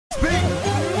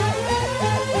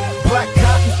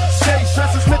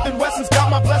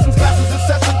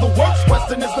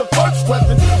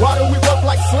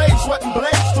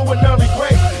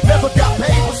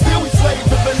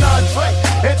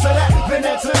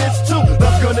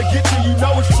gonna get you, you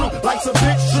know it's true. Life's a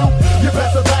bitch true. You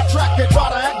better backtrack and try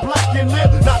to act black and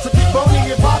live. Not to be phony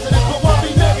and positive, but won't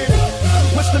be negative.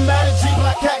 What's the matter, G?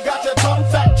 Black cat got your tongue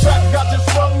fat, track got your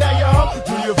sprung, now you're hung.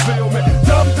 Do you feel me?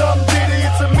 Dumb, dumb, diddy,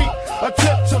 it's a me.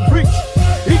 Attempt to reach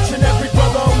each and every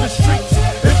brother on the streets.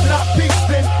 If not peace,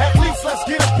 then at least let's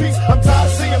get a piece. I'm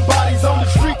tired of seeing bodies on the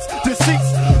streets,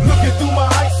 deceased. Looking through my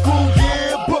high school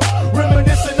yearbook,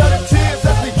 reminiscing of the tears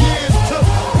as the years took.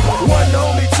 One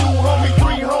homie, two homie,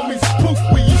 three homies, poof.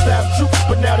 We used to have troops,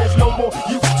 but now there's no more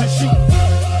youth to shoot.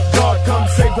 God come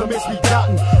save the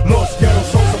misbegotten, lost ghetto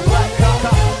souls of black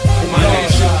cotton. My man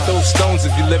shouldn't throw stones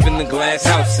if you live in a glass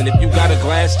house. And if you got a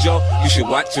glass jaw, you should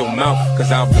watch your mouth,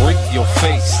 cause I'll break your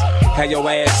face. Have your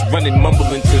ass running,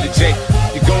 mumbling to the J.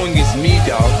 You're going against me,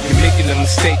 dog, you're making a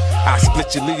mistake. I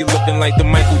split your league looking like the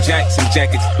Michael Jackson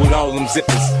jackets with all them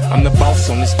zippers. I'm the boss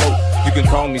on this boat, you can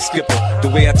call me skipper. The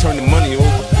way I turn the money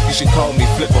over, you should call me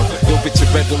flipper. Yo bitch, a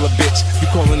regular bitch, you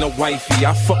calling her wifey.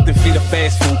 I fucked and feed her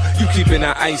fast food, you keeping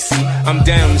her icy. I'm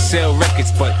down to sell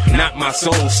records, but not my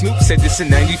soul. Snoop said this in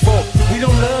 94. We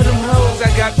don't love them hoes,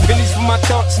 I got pennies for my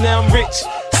thoughts, now I'm rich.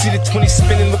 See the 20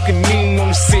 spinning, looking mean on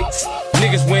the 6.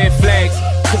 Niggas wearing flags,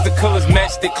 cause the colors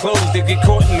match their clothes. They get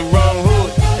caught in the wrong hood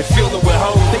and fill it with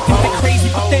hoes. They think they're crazy,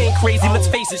 but they ain't crazy, let's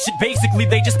face it. Shit, basically,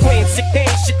 they just playing sick. They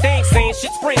ain't shit, they ain't saying shit.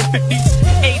 Spraying 50s,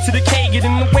 A to the K, get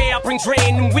in the way. I bring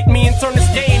drain and with me and turn this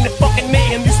day into fucking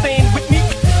mayhem. You staying with me?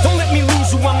 Don't let me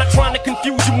lose you, I'm not trying to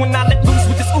confuse you. When I let loose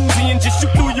with this Uzi and just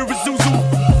shoot through your Isuzu.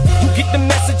 You get the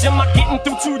message, am I getting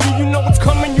through to you? You know what's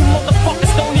coming, you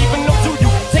motherfuckers don't even know, do you?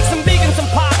 Take some big and some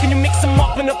pie, and you mix them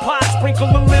up in a pot. Sprinkle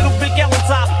a little big L on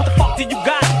top. What the fuck do you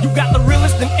got? You got the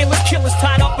realest and illest killers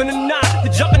tied up in a knot. The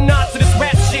juggernauts of this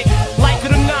rap shit, like it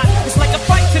or not. It's like a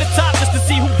fight to the top just to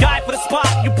see who died for the spot.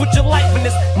 You put your life in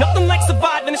this, nothing like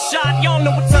surviving a shot. Y'all know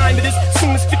what time it is,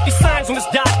 soon as 50 signs on this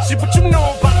dot. Shit, what you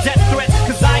know about death threats,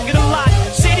 cause I get a lot.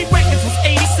 Shady Records was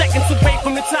 80 seconds away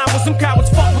from the time when some cowards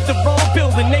fuck with the wrong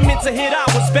building. They meant to hit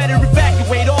ours, better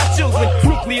evacuate all children.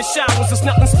 Nuclear showers, there's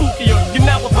nothing spookier. You're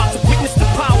now about to witness the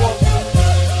power.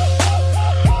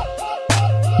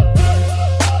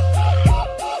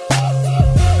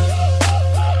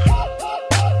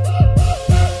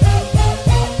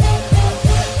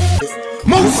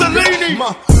 Mussolini!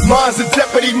 My mind's in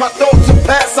jeopardy, my thoughts are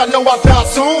past. I know I'll die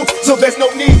soon, so there's no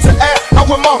need to ask. How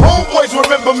will my homeboys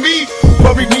remember me?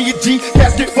 Bury me a G,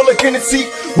 casket full of Hennessy.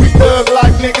 We thug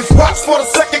life niggas, watch for the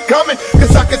second coming,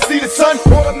 cause I can see the sun.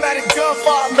 Automatic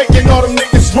gunfire, making all them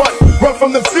niggas run. Run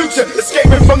from the future,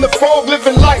 escaping from the fog,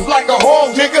 living life like a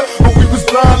hog nigga. But we was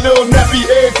blind, little nappy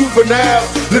head juvenile,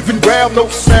 living round, no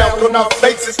sound on our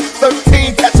faces.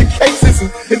 13 catching cases,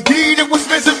 indeed it was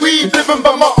misery. Living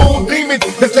by my own demons,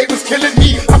 cause they was killing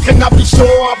me. I cannot be sure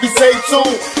I'll be saved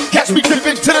soon. Catch me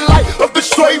dipping to the light of the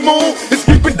stray moon. It's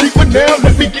deeper, deeper now,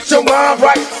 let me get your mind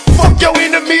right. Fuck your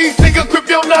enemies, nigga, grip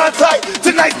your line tight.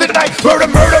 Tonight's the night, murder,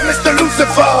 murder, Mr.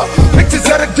 Lucifer. Pictures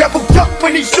of the devil duck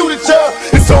when he shoot at ya.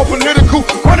 It's all political,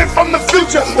 running from the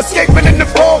future, escaping in the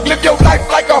fog. Live your life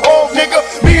like a hog, nigga.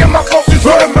 Me and my closest,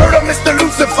 murder, murder, Mr.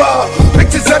 Lucifer.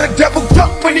 Pictures of the devil duck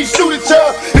when he shoot at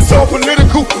ya. It's all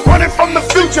political, running from the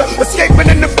future, escaping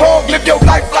in the fog. Live your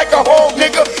life like a hog,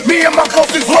 nigga. Me and my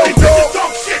closest, road dog. Talk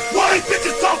shit, all these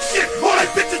bitches talk shit, all these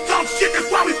bitches talk shit,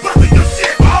 that's why we bustin' your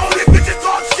shit. All these bitches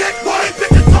talk shit, all these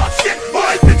bitches talk shit, all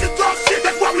these bitches talk shit,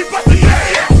 that's why we bustin' your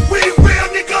shit. We real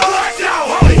niggas,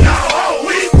 y'all,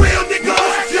 we real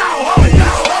niggas,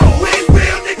 y'all,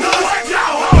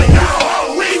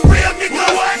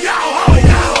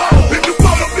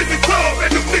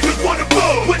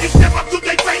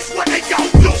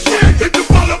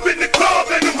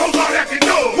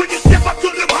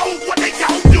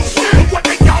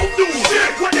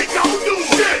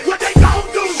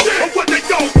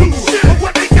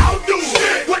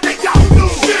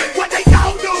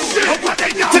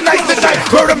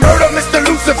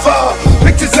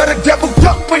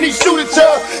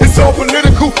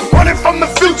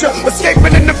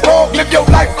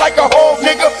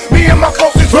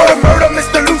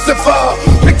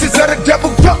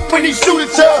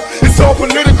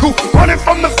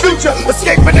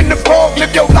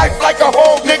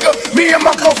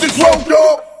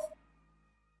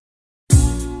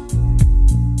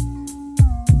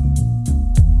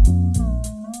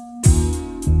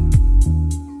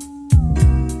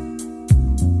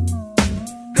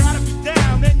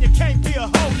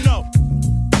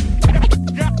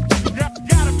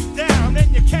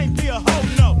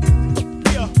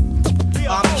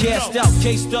 Gassed out,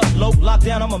 cased up, low, locked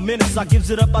down, I'm a menace. I gives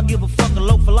it up, I give a fuck, a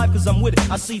low for life, cause I'm with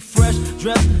it. I see fresh,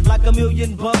 dressed like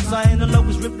 $1,000,000. I ain't the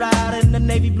locust, rip ride in the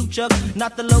navy blue chuck.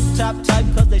 Not the low top type,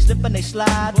 cause they slip and they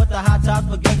slide. But the high tops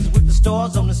for gangsters with the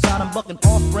stars on the side. I'm bucking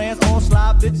off brands, all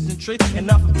slide, bitches and tricks. And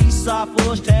I'm from east side,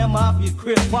 Fush, Tam, Mafia,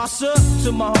 crib. What's up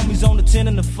to my homies on the 10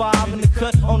 and the 5 in the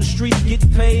cut, on the street, getting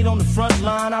paid on the front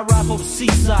line. I ride for the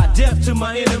seaside, death to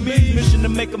my enemies. Mission to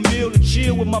make a meal and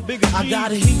chill with my bigger G's. I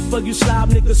got a heat for you slob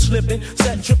niggas slipping.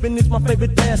 Set tripping is my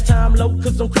favorite dance time low,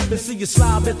 cause I'm crippin'. See you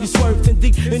slob as we swerve 10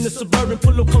 deep in the Suburban.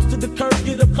 Pull up close to the curb,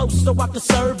 get up close so I can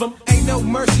serve him. Ain't no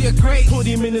mercy or grace. Put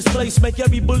him in his place, make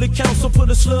every bullet count. So put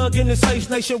a slug in his face.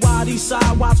 Nationwide, east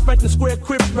side, wide Franklin Square,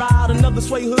 crip ride. Another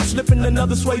sway hood slipping,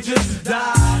 another sway just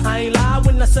die. I ain't lie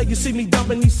when I say you see me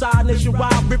dumping east side.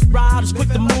 Nationwide, rip riders quick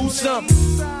to move something.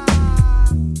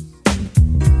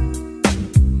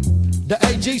 The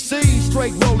AGC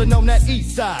straight rolling on that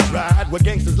east side. Ride where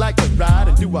gangsters like to ride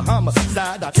and do a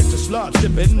homicide. I catch a slug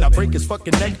slipping, I break his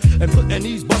fucking neck and putting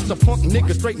these buster punk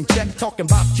niggas straight in check. Talking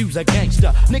about you's a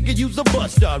gangster, nigga you's a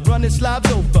buster, running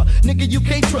slobs over, nigga you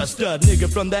can't trust a nigga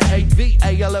from the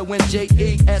AVALONJESTA.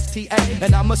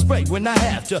 And I'ma spray when I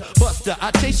have to, buster.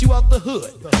 I chase you out the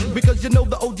hood because you know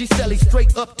the OG Sally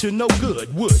straight up to no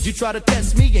good. Would you try to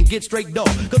test me and get straight dog?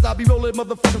 Cause I be rolling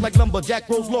motherfuckers like lumberjack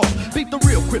rolls long. Beat the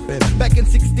real crippin'. Back in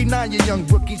 '69, you young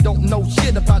rookies don't know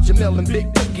shit about your and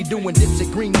Big Cookie doing dips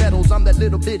at green metals. I'm that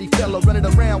little bitty fella running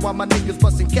around while my niggas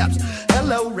busting caps.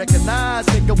 Hello, recognize,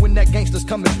 nigga, when that gangster's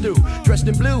coming through, dressed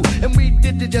in blue, and we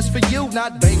did it just for you.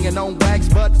 Not banging on wax,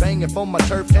 but banging for my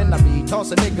turf. And I be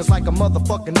tossing niggas like a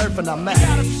motherfucking nerf, and I'm mad.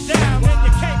 Gotta be down, and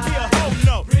you can't be a hoe,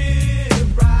 no.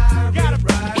 Gotta be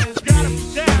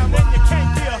down, and you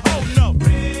can't be a hoe, no.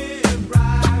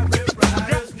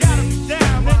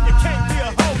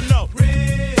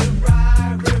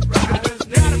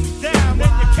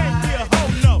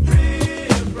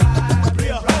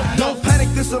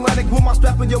 Atlantic with my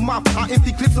strap in your mouth. I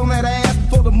empty clips on that ass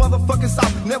for the motherfucking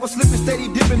south. Never slipping, steady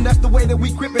dipping, that's the way that we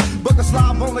gripping. Bucket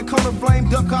slob on the corner, flame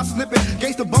duck car slipping.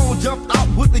 Gangsta bone jumped out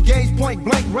with the gauge point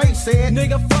blank range. Said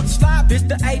nigga fuck slob, it's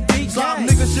the AD. Slob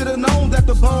nigga shoulda known that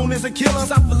the bone is a killer.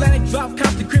 South Atlantic drop,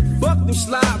 cop the crib, fuck them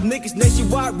slob niggas.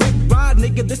 Nationwide rip ride,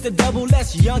 nigga, this the double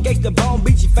S. Young gangsta bone,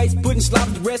 beat your face, putting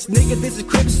slob to rest. Nigga, this is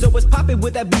crib, so it's popping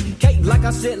with that BK. Like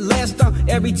I said last time,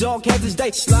 every dog has his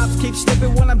day. Slobs keep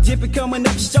slipping when I'm dipping, coming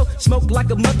up show. Smoke like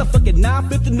a motherfucking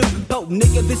 950 new boat.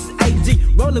 Nigga, this is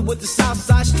AD, rolling with the south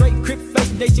side, straight crip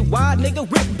face. Nationwide, nigga,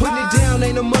 rip putting it down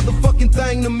ain't a motherfucking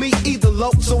thing to me either,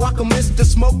 low. So I commence to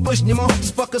smoke push. Your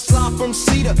motherfuckers fuck a slide from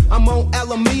Cedar. I'm on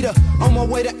Alameda, on my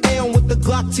way to Elm with the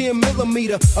Glock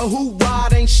 10mm. A who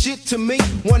ride ain't shit to me.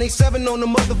 187 on the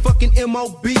motherfucking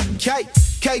MOBK.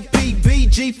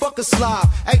 KPBG, fuck a slob.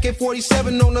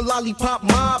 AK-47 on the lollipop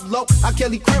mob, low. I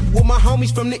Kelly Crip with my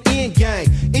homies from the end gang.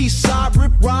 East side,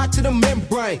 rip ride to the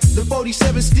membrane. The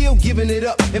 47 still giving it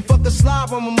up. And fuck a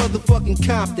slob, I'm a motherfucking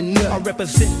Compton nut. I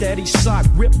represent that east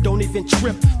side grip, don't even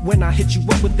trip when I hit you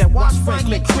up with that Watch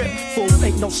Franklin Crip. Full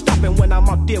ain't no stopping when I'm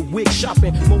out there wig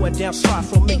shopping. Mowing down slide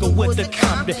from Inglewood to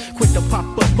Compton. Quick to pop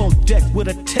up on deck with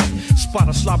a tech. Spot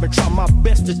a slob and try my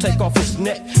best to take off his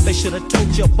neck. They should have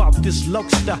told you about this low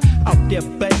star out there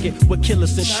banging with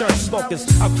killers and shirt smokers.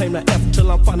 I claim the F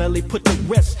till I'm finally put to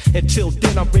rest. Until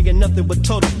then I'm bringing nothing but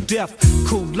total death.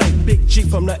 Kool-Aid, Big G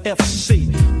from the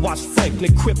FC. Watch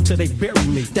Franklin Crip till they bury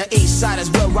me. The east side is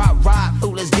where I ride.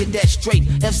 Ooh, let's get that straight.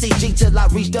 FCG till I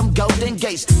reach them golden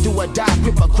gates. Do or die,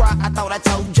 grip or cry, I thought I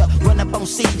told ya. Run up on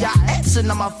CIX and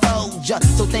I'ma fold ya.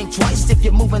 So think twice if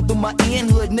you're moving through my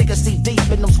in-hood. Niggas see deep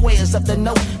in them squares up to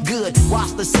no good.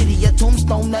 Watch the city, a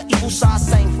tombstone, the evil side.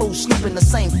 Same fool, sleeping the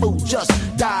same fool just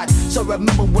died. So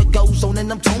remember what goes on in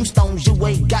them tombstones. You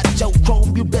ain't got your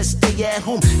chrome, you best stay at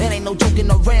home. It ain't no joking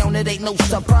around, it ain't no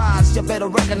surprise. You better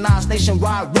recognize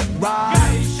nationwide rip ride.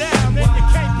 Gotta be down, and you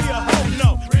can't be a hoe,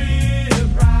 no.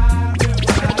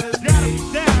 Gotta be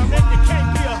down, and you can't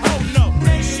be a hoe, no.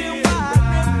 Nationwide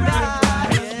rip ride. Gotta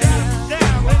be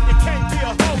down, and you can't be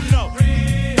a hoe, no.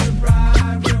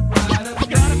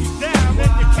 Gotta be down,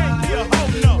 and you can't be a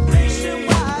hoe, no.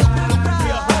 Nationwide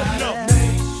be a hoe, no.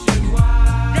 Gotta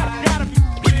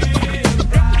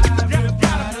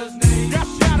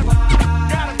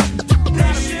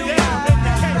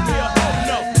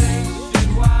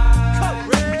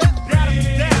be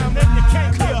down, and you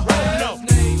can't be a hoe, no.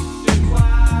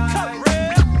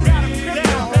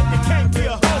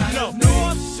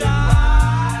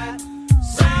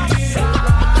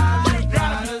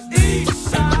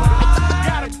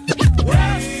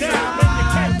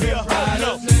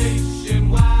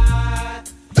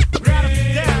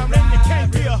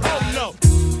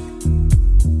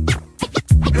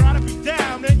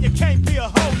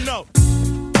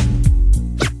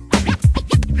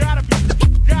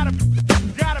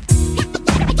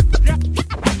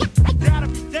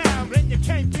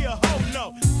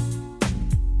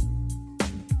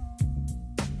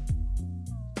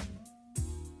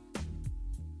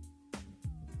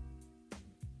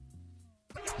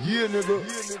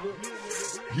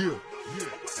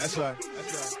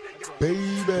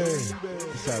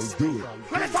 That's how we do it.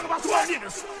 Let's talk about squad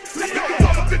niggas. Let's go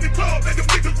all up in the club and them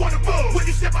niggas wanna move. When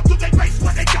you step up to their face,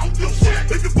 what they gon' do?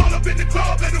 If you fall up in the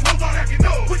club and them hoes all acting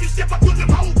up. When you step up to them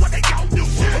hoes, what they gon' do?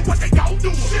 What they gon'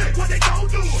 do? What they gon'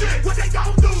 do? What they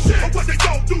gon' do? What they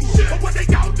gon' do? What they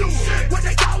gon' do? What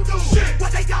they gon' do?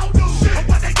 What they gon' do?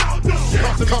 What they gon'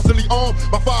 do? Constantly on,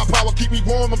 my firepower keep me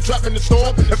warm. I'm trapping the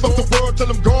storm. And fuck the world till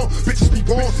I'm gone. Bitches be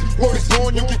born. Word is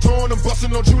born, you get torn. I'm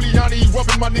busting on Giuliani,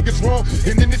 rubbing my niggas wrong.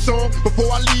 And in this song, before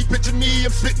I leave, picture me,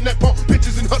 I'm spitting that pump.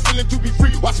 Bitches and hustling to be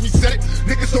free. Watch me set it.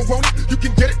 Niggas don't want it, you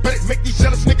can get it. Bet it. Make these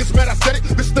jealous niggas mad, I said it.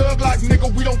 This thug life, nigga,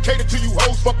 we don't cater to you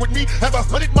hoes. Fuck with me, have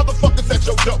 100 motherfuckers at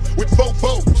your door with 4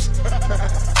 foes.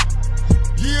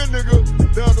 Yeah, nigga,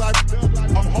 thug life.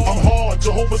 I'm hard.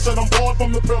 Jehovah said I'm barred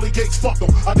from the pearly gates. Fuck them.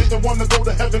 I didn't want to go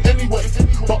to heaven anyway.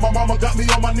 But my mama got me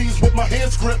on my knees with my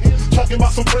hands gripped. Talking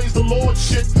about some praise the Lord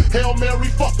shit. Hail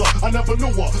Mary, fuck her. I never knew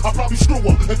her. I probably screw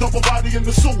her and dump her body in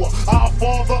the sewer. Our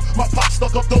father, my pop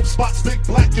stuck up dope spots. Big,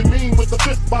 black, and mean with the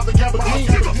 5th by the Gabardine.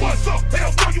 Nigga, what's up?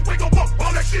 Hell no, you ain't gon' fuck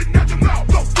all that shit out your mouth.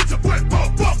 Go get your bread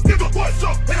up. Nigga, what's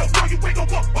up? Hell no, you ain't gon'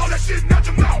 fuck all that shit out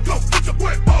your mouth. Go get your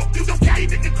bread up. You don't came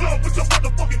in the club with your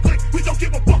motherfucking clique. We don't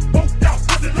give a fuck. Both out.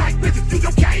 Wasn't like bitches. You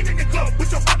don't came in the club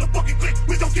with your motherfucking clique.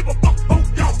 We don't give a fuck.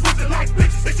 Both out. Wasn't like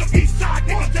bitches. It's your east side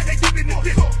niggas that they deep in the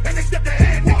bitch. And they step their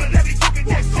hand, nigga, let me talking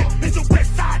that shit. It's your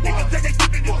west side niggas that they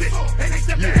deep in the bitch. And they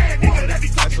step their hand, nigga, let me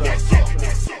talking that shit.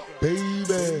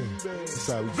 Baby, that's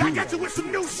how we do I got you with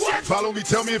some new shit. Follow me,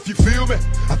 tell me if you feel me.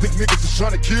 I think niggas is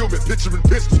trying to kill me. Picturing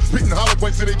pistols, spitting hollow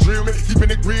points till they drill me. Keeping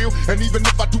it real, and even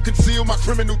if I do conceal my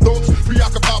criminal thoughts,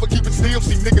 preoccupied with keeping still.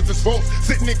 See niggas is false,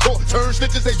 sitting in court, turn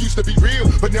snitches. They used to be real,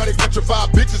 but now they petrified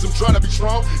bitches. I'm trying to be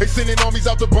strong. They sending armies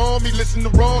out to bomb me. Listen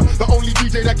to wrong. The only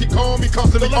DJ that can calm me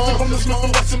constantly The lesson on. from the Smith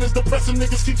and Wesson is depressing.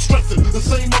 Niggas keep stressing the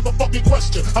same motherfucking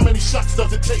question. How many shots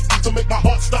does it take to make my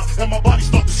heart stop and my body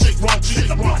start to shake? Ron G,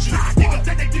 Ron G. Niggas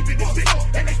that they deep in this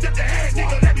bitch, and they step their hand,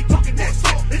 nigga, let me talking that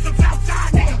shit. It's some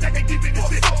Southside niggas that they deep in this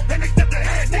bitch, and they step their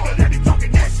hand, nigga, let me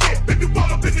talking that shit. If you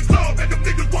ball up in the club and them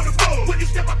niggas wanna move, when you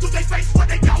step up to their face, what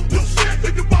they gon' do?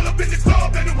 If you ball up in the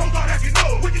club and them hoes all acting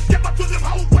up, when you step up to them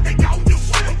hoes, what they gon' do?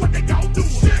 What they gon' do?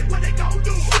 What they gon'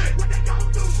 do? What they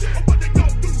gon' do? What they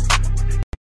gon' do?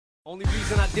 Only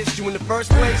reason I dissed you in the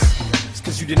first place is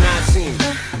cause you did not see me.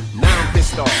 Now I'm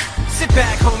pissed off. Sit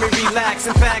back, homie, relax.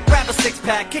 In fact, grab a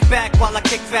 6-pack, kick back while I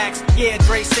kick facts. Yeah,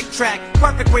 Dre, sick track,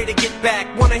 perfect way to get back.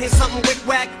 Wanna hear something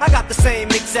wick-whack? I got the same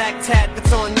exact tat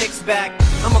that's on Nick's back.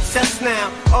 I'm obsessed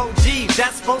now. Oh, geez,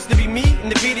 that's supposed to be me in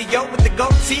the video with the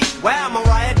goatee. Wow,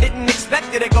 Mariah didn't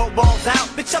expect it to go balls out.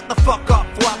 Bitch, shut the fuck up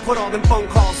before I put all them phone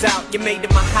calls out. You made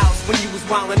it my house when you was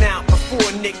wildin' out.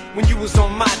 Before Nick, when you was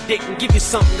on my dick and give you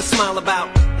something to smile about.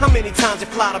 How many times you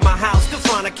fly to my house, still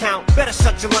trying to count. Better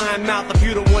shut your lying mouth if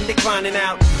you the one they grinding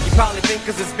out. You probably think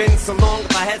cause it's been so long,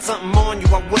 if I had something on you,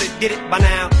 I would've did it by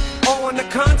now. Oh, on the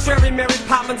contrary, Mary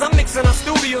Poppins, I'm mixing our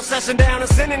studio session down and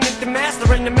sending it to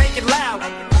mastering to make it loud.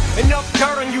 Enough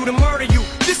dirt on you to murder you,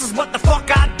 this is what the fuck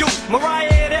I do. Mariah,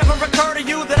 it ever occur to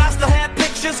you that I still have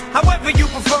pictures? However you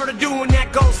prefer to do, and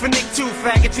that goes for Nick too,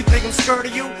 faggot. You think I'm scared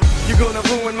of you? You're gonna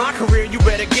ruin my career, you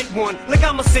better get one. Like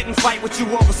I'ma sit and fight with you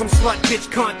over some slut bitch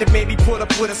cunt that made me put up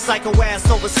with a psycho ass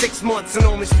over 6 months and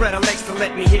only spread her legs to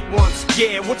let me hit once.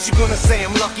 Yeah, what you gonna say,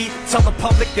 I'm lucky? Tell the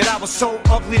public that I was so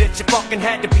ugly that you fucking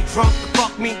had to be drunk to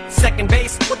fuck me. Second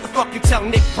base, what the fuck you tell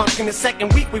Nick Punk? In the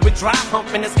second week we were dry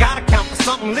humping, it's gotta count for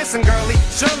something. Listen, girlie,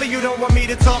 surely you don't want me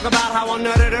to talk about how I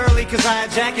nutted early, cause I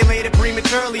ejaculated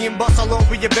prematurely and bust all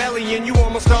over your belly, and you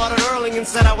almost started early and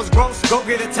said I was gross. Go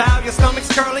get a towel, your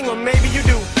stomach's curling, or maybe you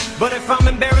do. But if I'm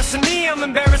embarrassing me, I'm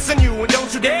embarrassing you. And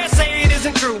don't you dare say it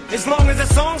isn't true. As long as the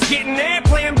song's getting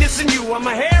airplay, I'm dissing you. I'm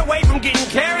a hair away from getting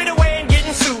carried away and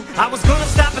getting sued. I was gonna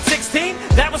stop at 16,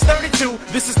 that was 32.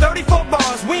 This is 34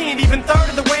 bars, we ain't even third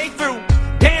of the way through.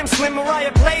 Damn, Slim,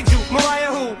 Mariah played you.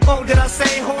 Mariah who? Oh, did I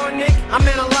say whore, Nick? I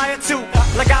meant a liar too.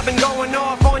 Like I've been going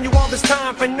off on you all this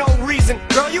time for no reason.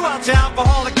 Girl, you out your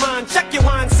alcoholic mind. Check your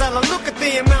wine cellar, look at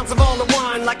the amounts of all the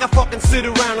wine. Like I fucking sit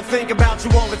around and think about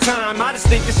you all the time. I just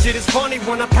think this shit is funny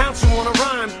when I pounce you on a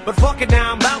rhyme. But fuck it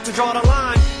now, I'm about to draw the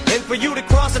line. And for you to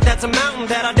cross it, that's a mountain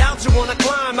that I doubt you wanna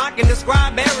climb. I can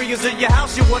describe areas of your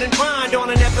house you wouldn't find on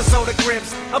an episode of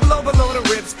Grips. I blow below the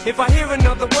ribs. If I hear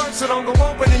another word, so don't go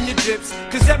opening your jips.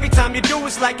 Cause every time you do,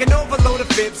 it's like an overload of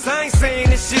fibs. I ain't saying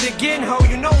this shit again, ho,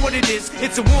 you know what it is.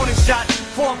 It's a warning shot,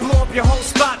 before I blow up your whole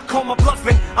spot. Call my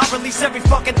bluffing, I release every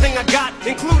fucking thing I got,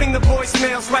 including the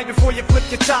voicemails right before you flip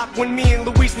your top. When me and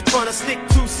Luis were trying to stick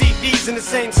 2 CDs in the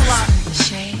same slot.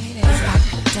 Shade is up,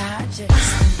 Dodgers.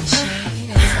 Shade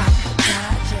is up,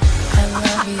 Dodgers. I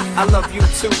love you. I love you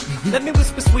too. Let me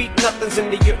whisper sweet nothings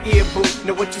into your ear, boo.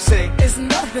 Know what you say? It's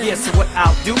nothing. Yeah, so what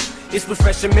I'll do is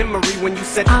refresh your memory when you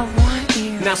said I want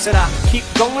you. Now should I keep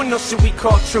going or should we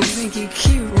call You truce? think you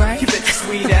cute, right? You bet you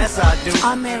sweet as I do.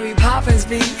 I'm Mary Poppins,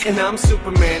 B. And I'm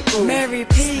Superman, ooh. Mary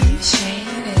Peach.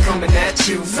 Coming at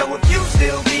you. So if you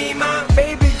still be my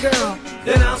Baby girl.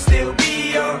 then I'll still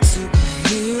be your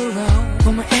Superhero.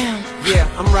 Woman M. Yeah,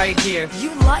 I'm right here.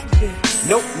 You like this.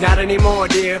 Nope, not anymore,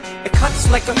 dear. It cuts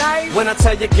like a knife when I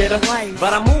tell you get a Wife.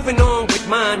 But I'm moving on with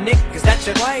mine, Nick. Is that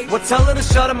your Wife. Well, tell her to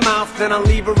shut her mouth, then I'll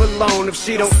leave her alone. If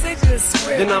she don't, Sick of this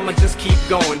script. then I'ma just keep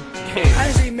going. Damn.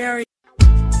 I see Mary.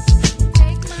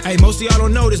 Hey, most of y'all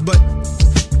don't know this, but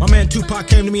my man Tupac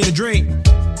came to me in a dream.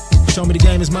 Told me the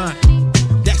game is mine.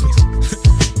 That's me.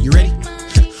 You ready?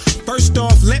 First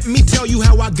off, let me tell you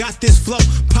how I got this flow.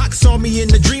 Pac saw me in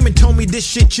the dream and told me this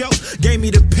shit, yo. Gave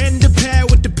me the pen, the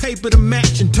pad with the paper to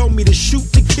match, and told me to shoot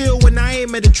to kill when I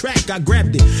aim at a track. I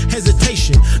grabbed it.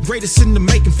 Hesitation, greatest in the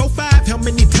making. 4-5, how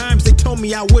many times they told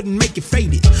me I wouldn't make it?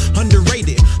 Faded,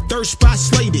 underrated, third spot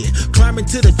slated. Climbing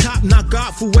to the top, knock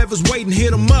off whoever's waiting,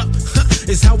 hit them up.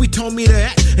 It's how he told me to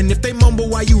act. And if they mumble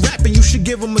while you rapping, you should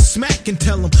give them a smack and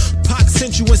tell them Pac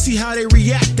sent you and see how they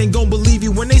react. Ain't gon' believe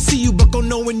you when they see you, but gon'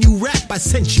 know when you rap. I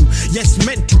sent you, yes,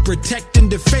 meant to protect and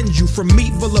defend you from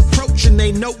evil approach, and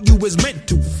they know you was meant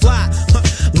to fly.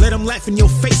 Let them laugh in your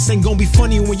face, ain't gon' be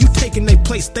funny when you taking their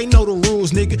place. They know the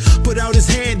rules, nigga. Put out his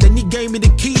hand, then he gave me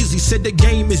the keys. He said the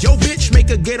game is yo bitch, make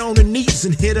her get on her knees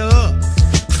and hit her up.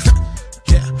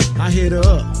 Yeah, I hit her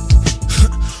up.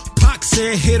 Pac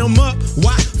said hit him up.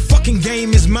 Why? Fucking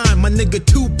game is mine. My nigga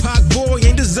Tupac boy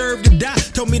ain't deserve to die.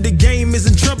 Told me the game is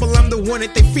in trouble. I'm the one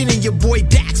that they feeding. Your boy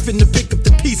Dax finna pick up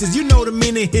the pieces. You know the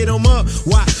meaning. Hit him up.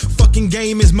 Why? Fucking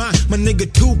game is mine. My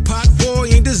nigga Tupac boy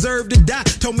ain't deserve to die.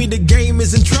 Told me the game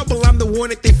is in trouble. I'm the one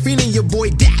that they feeding. Your boy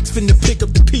Dax finna pick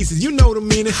up the pieces. You know the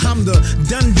meaning. I'm the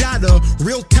Dundada,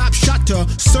 real top shotter.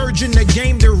 Surge in the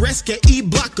game, the rest get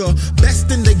E-blocker. Best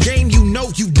in the game, you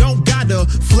know you don't gotta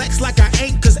flex like I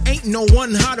ain't, cause ain't no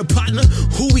one hotter partner.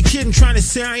 Who we kidding, trying to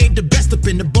say I ain't the best up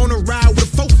in the bona ride with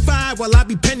a 4-5 while I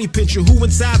be penny pincher. Who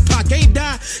inside Pac ain't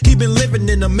die? He been living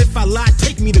in them. If I lie,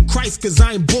 take me to Christ, cause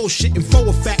I ain't bullshitting for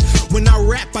a fact. When I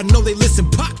rap, I know they listen.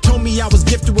 Pac told me I was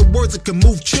gifted with words that could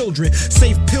move children,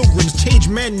 save pilgrims, change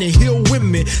men and heal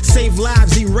women, save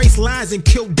lives, erase lies and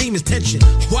kill demons. Tension.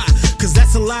 Why? Cause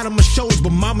that's a lot of my shows,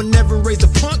 but mama never raised a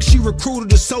punk, she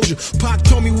recruited a soldier. Pac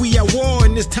told me we at war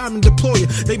and it's time to deploy you.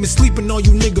 They been sleeping on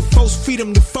you nigga folks, feed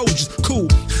them the Folgers. Cool.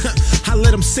 I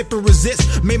let them sip and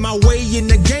resist. Made my way in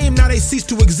the game, now they cease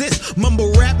to exist.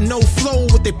 Mumble rap, no flow,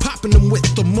 what they popping them with.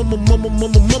 The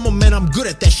mumma, man, I'm good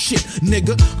at that shit,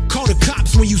 nigga. Call the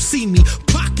cops when you see me.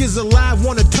 Pac is alive,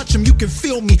 wanna touch him, you can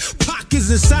feel me. Pac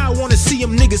is inside, wanna see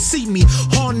him, nigga, see me.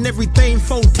 On everything,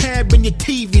 phone tab in your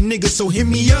TV, nigga, so hit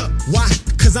me up. Why?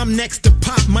 Cause I'm next to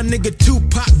Pac, my nigga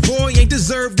Tupac boy ain't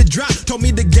deserve to drop. Told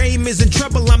me the game is in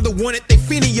trouble, I'm the one that they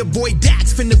feeding. Your boy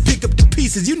Dax finna pick up the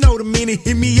pieces, you know the meaning,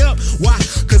 hit me up. Why?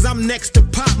 Cause I'm next to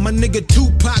Pac, my nigga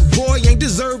Tupac boy ain't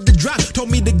deserve to drop.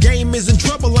 Told me the game is in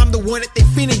trouble, I'm the one that they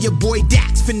feeding. Your boy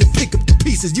Dax finna pick up the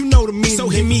pieces, you know the meaning. So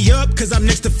hit me up, cause I'm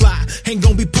next to fly. Ain't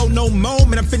gon' be po no more,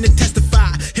 man, I'm finna testify.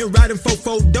 Here riding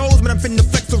 4-4 man, I'm finna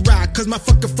flex the ride. Cause my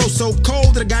fucking flow so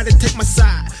cold that I gotta take my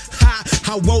side.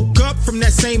 I woke up from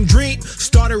that same dream,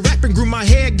 started rapping, grew my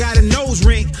hair, got a nose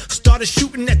ring. Started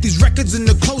shooting at these records in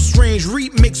the close range.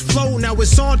 Remix flow, now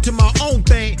it's on to my own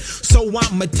thing. So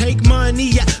I'ma take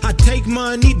money, yeah, I take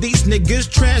money. These niggas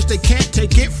trash, they can't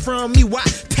take it from me. Why?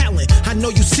 Talent, I know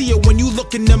you see it when you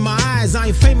look into my eyes. I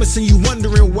ain't famous and you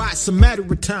wondering why, it's a matter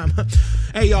of time.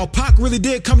 Hey y'all, Pac really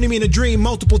did come to me in a dream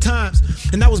multiple times,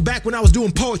 and that was back when I was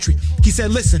doing poetry. He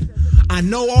said, listen, I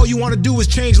know all you wanna do is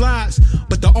change lives,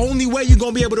 but the only way you're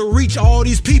gonna be able to reach all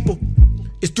these people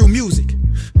is through music.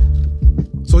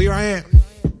 So here I am,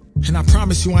 and I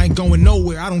promise you I ain't going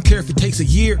nowhere. I don't care if it takes a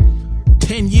year,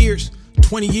 10 years,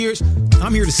 20 years,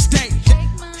 I'm here to stay.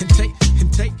 And take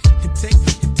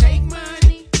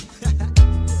money.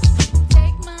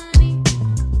 Take money.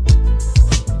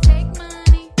 Take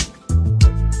money.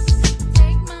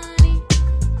 Take money.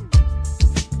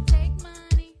 Take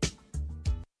money.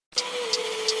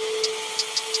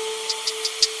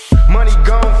 Money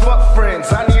gone, fuck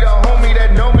friends. I need a homie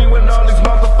that know me when all these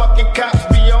motherfucking cops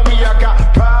be on me. I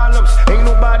got problems, ain't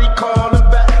nobody calling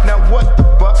back. Now what the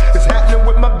fuck is happening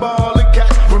with my ball and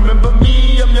cats? Remember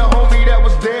me, I'm your homie that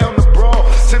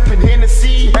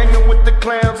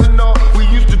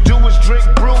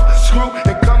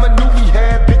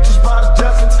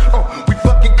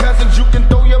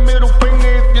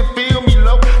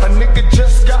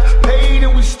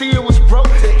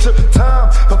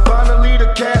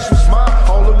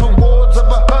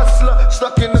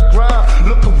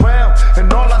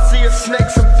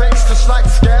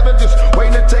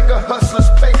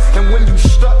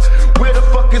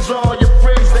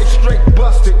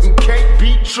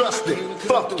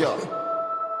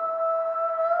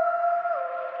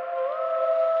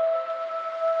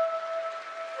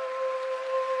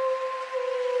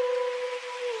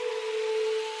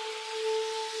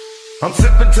I'm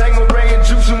sipping Tangeray and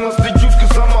juicing what's the use,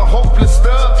 cause I'm a hopeless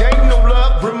thug. Ain't no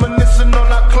love, reminiscing on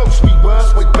how close we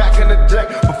was way back in the day,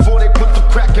 before they put the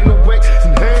crack in the way.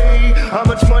 And hey, how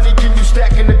much money can you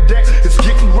stack in the day? It's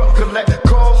getting rough, collect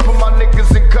calls for my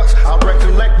niggas in cuts. I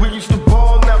recollect we used to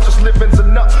ball, now just living's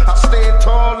enough. I stand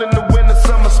tall in the winter,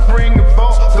 summer, spring and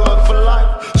fall. Thug for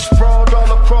life, sprawled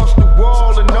all across the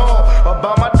wall and all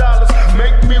about my dollars.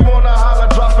 Make me wanna holler,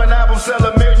 drop an album, sell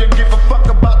a million, give a fuck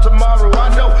about tomorrow.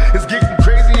 I know it's getting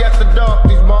crazy after dark,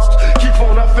 these marks keep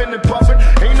on huffing and puffing.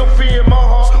 Ain't no fear in my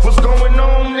heart. What's going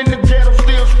on in the ghetto?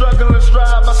 Still struggling,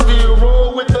 strive. I still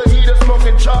roll with the heater,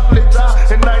 smoking chocolate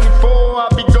tie. In 94, I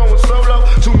be going solo.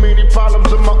 Too many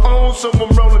problems of my own, so I'm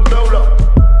rolling dolo.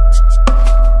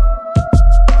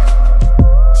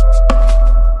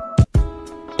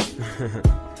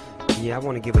 Yeah, I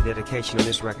want to give a dedication on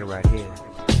this record right here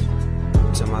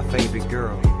to my favorite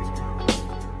girl.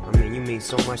 I mean, you mean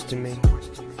so much to me.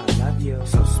 I love you.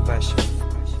 So special.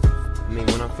 I mean,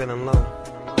 when I'm feeling low,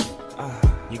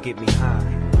 you get me high.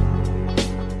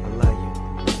 I love you.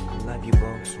 I love you,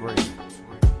 bro. It's real.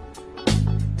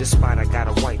 Despite I got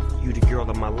a wife, you the girl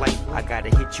of my life. I gotta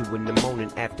hit you in the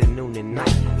morning, afternoon, and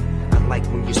night. I like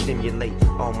when you stimulate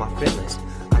all my feelings.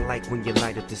 I like when you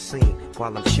light up the scene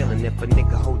while I'm chilling. If a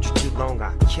nigga hold you too long,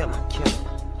 I kill him.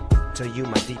 Tell you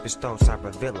my deepest thoughts, I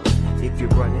reveal them. If you're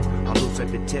running, I lose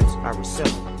at the tips, I receive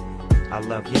them. I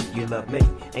love you, you love me.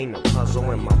 Ain't no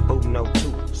puzzle in my boot, no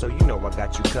two. So you know I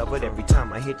got you covered. Every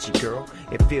time I hit you, girl,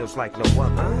 it feels like no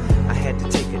other. I had to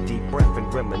take a deep breath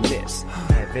and reminisce.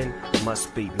 Heaven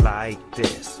must be like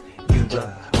this. You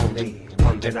the only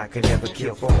one that I could ever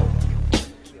kill for.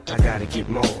 I gotta get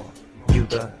more. You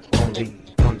the only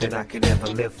one that I could ever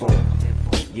live for.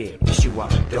 Yeah, it's you I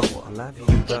adore. I love you.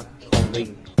 You the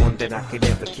only one that I could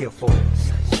ever kill for.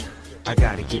 I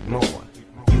gotta get more.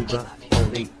 You the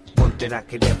only one that I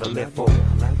could ever live for.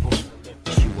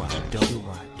 It's you I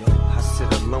adore. I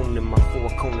sit alone in my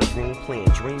four-corner room playing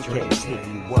dream games,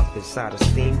 hitting you up inside a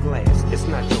stained glass. It's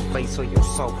not your face or your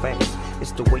soft ass,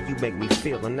 it's the way you make me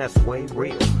feel, and that's way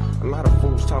real. A lot of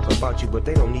fools talk about you, but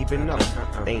they don't even know.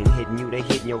 They ain't hitting you, they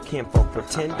hitting your kinfolk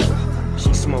pretender.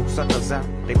 She smoke suckers out,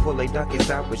 they pull they duckers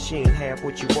out, but she ain't have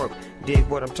what you work. Dig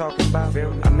what I'm talking about?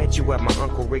 I met you at my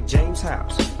Uncle Rick James'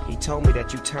 house. He told me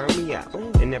that you turned me out,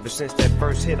 and ever since that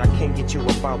first hit, I can't get you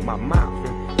up out my mouth.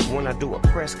 When I do a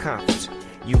press conference,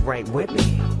 you right with me.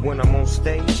 When I'm on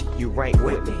stage, you right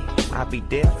with me. I'll be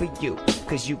there for you,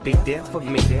 cause you be there for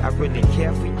me. I really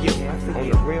care for you. On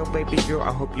the real, baby girl,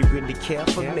 I hope you really care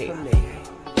for me.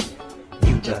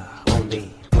 You the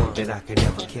only one that I could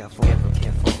ever care for.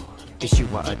 It's you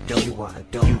I adore.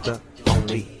 You the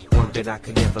only one that I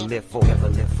could ever live for.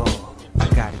 I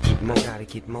gotta get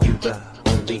more. You the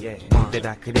only one that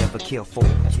I could ever kill for.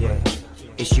 Yeah.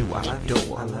 It's you I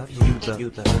adore. I love you. You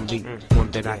the only one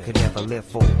that I could ever live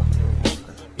for.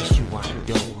 It's you I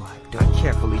adore. I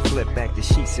carefully flip back the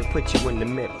sheets and put you in the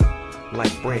middle,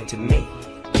 like bread to me.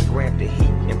 And grab the heat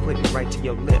and put it right to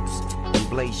your lips and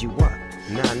blaze you up.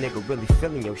 Now nigga really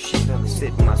feeling your shit.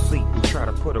 Sit in my seat and try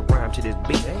to put a rhyme to this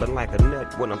beat, but like a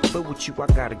nut, when I'm through with you, I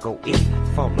gotta go eat.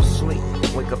 Fall asleep,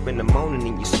 wake up in the morning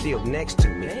and you're still next to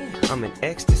me. I'm in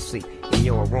ecstasy, and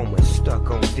your aroma is stuck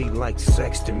on D like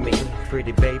sex to me.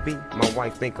 Pretty baby, my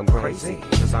wife think I'm crazy,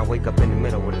 cause I wake up in the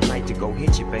middle of the night to go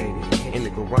hit you, baby. In the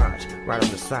garage, right on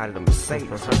the side of the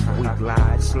Mercedes. We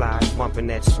glide, slide, bumping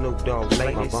that Snoop Dogg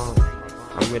latest.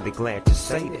 I'm really glad to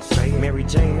say this. Mary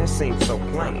Jane, that seems so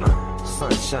plain.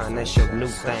 Sunshine, that's your new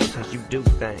thing, cause you do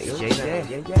things. Yeah.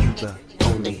 You the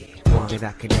only one that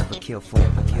I could ever kill for.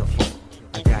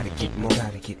 I gotta get more. You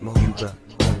the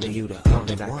only one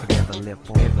that I could ever live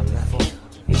for.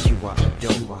 It's you I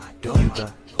adore. You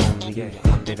the only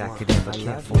one that I could ever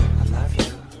kill for. I love you.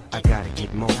 I gotta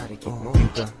get more. You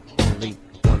the only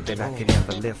one that I could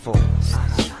ever live for.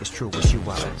 It's true, it's you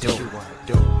I adore. It's you I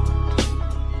adore.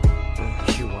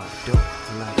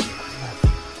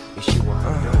 It's you I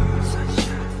adore.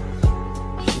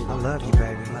 I love you,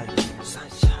 baby.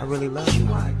 I really love you.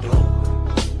 I adore.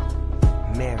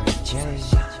 Mary Jane,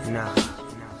 nah.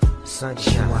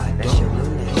 Sunshine, that's your new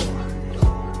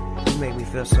name. You make me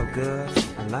feel so good.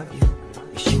 I love you.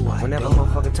 It's you I whenever a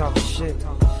motherfucker talking shit,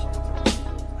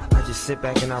 I just sit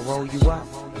back and I roll you up.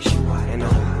 It's you I and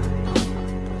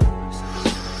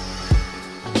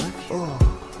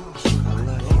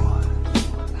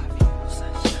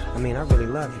I mean, I really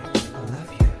love you. I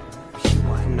love you.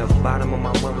 From the bottom of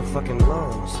my motherfucking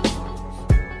lungs.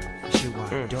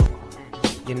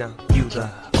 You know, you the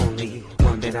only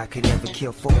one that I could ever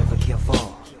kill for.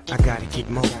 I gotta get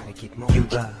more. You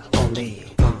the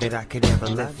only one that I could ever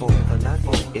live for.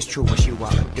 It's true, what you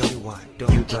are, you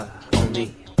the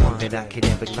only one that I could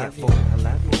ever care for.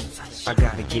 I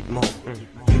gotta get more.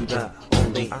 You the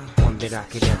only one that I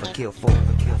could ever kill for.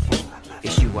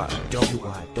 It's you I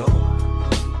adore.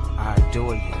 I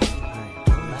adore you.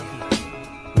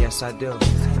 Yes, I do.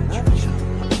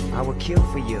 I will kill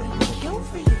for you.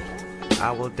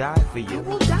 I will die for you.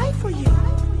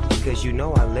 Because you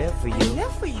know I live for you.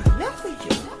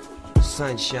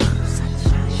 Sunshine.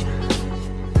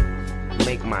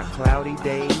 Make my cloudy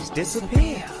days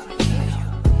disappear.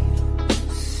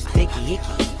 Sticky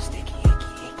icky.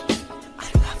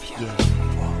 I love you.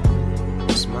 Yeah.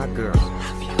 It's my girl.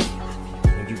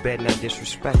 And you better not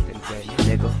disrespect it,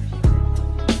 nigga.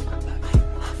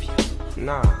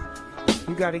 Nah.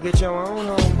 You gotta get your own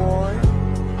home, boy.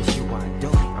 It's you I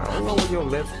adore. I don't know where your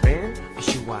lips been.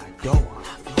 It's you I adore.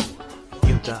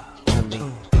 You the only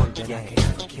one that I can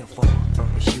ever kill for.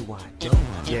 It's you I adore.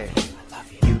 Yeah.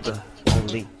 You the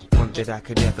only one that I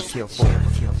could ever kill for.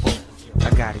 I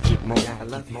gotta get more. I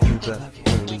love you. You the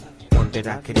only one that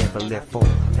I could ever live for.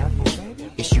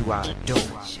 It's you I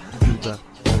adore. You the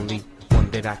only one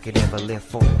that I could ever live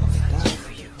for.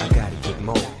 I gotta get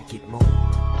more.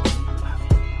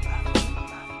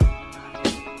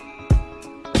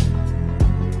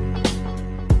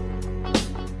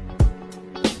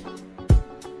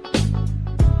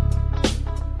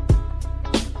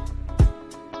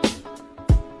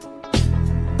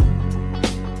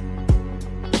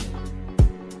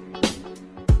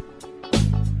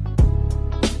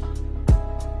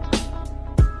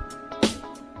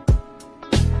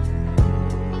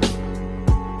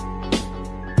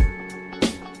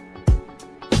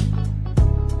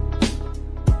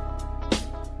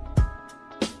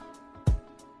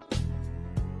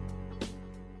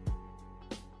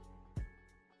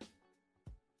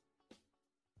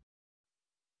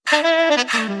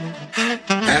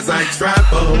 As I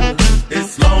travel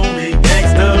this lonely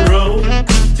gangster road,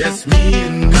 just me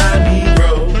and my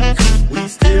Negro, we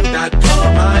still got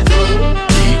all my dough.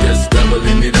 We just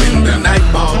doubling it in the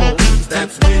night balls.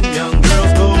 That's when young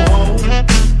girls go home.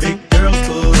 Big girls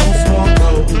put on small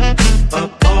clothes. A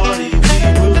party we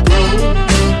will grow.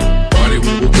 Party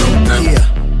we will grow now. Yeah.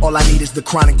 All I need is the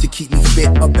chronic to keep me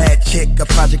fit. A bad chick, a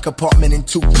project apartment in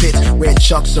 2 pits. Red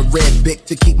chucks, a red bic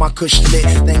to keep my cush lit.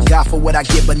 Thank God for what I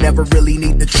get, but never really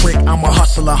need the trick. I'm a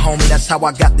hustler, homie, that's how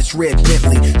I got this red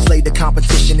Bentley. Slayed the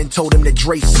competition and told him that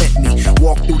Dre sent me.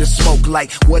 Walk through the smoke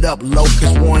like, what up, low?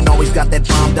 Cause Warren always got that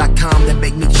bomb.com that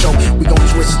make me choke. We gon'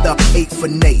 twist up 8 for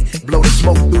Nate. Blow the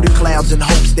smoke through the clouds in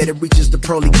hopes that it reaches the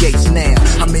pearly gates now.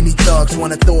 How many thugs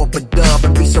wanna throw up a dub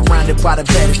and be surrounded by the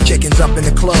baddest chickens up in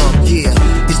the club? Yeah.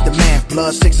 It's the math,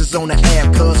 blood sixes on the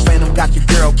app, cuz Phantom got your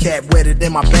girl cat wetter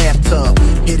in my bathtub.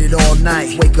 Hit it all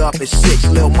night, wake up at 6,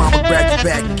 lil' mama grab your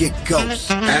back and get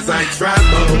ghost. As I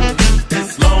travel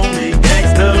this lonely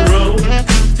gangster road,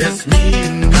 just me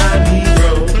and my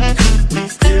Negro, we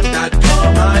still got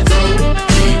all my dough.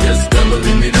 We just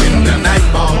doubling it in the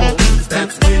night balls.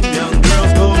 That's when young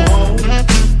girls go home.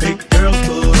 Big girls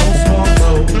put on small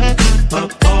clothes. A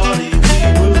party we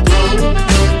will grow.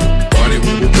 Party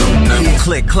we will grow now.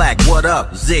 Click clack, what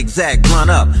up? Zigzag, blunt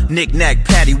up. Knick-knack,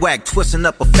 paddywhack, twisting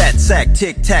up a fat sack.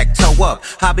 Tic-tac-toe up.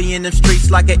 I be in them streets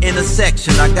like an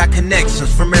intersection. I got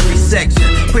connections from every section.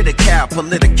 Critical,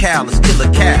 political, let's kill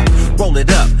a cow. Roll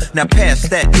it up, now pass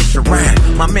that ish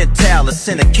around. My mental is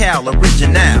cynical,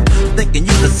 original. Thinking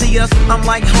you can see us? I'm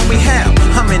like, homie, how?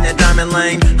 I'm in that diamond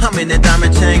lane, I'm in that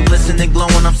diamond chain. Glistening,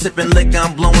 glowing, I'm sipping liquor,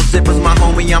 I'm blowing zippers. My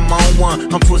homie, I'm on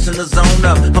one. I'm twisting the zone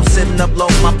up. I'm sitting up low,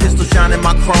 my pistol shining,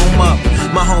 my chrome up.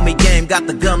 My homie game got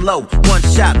the gun low. One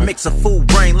shot, mix a fool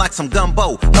brain like some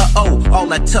gumbo. Uh-oh, all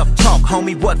that tough talk,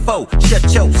 homie, what for?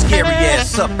 Shut your scary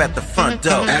ass up at the front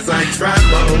door. As I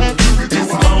travel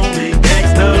this lonely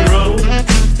gangster road,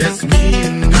 just me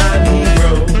and my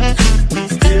Negro, we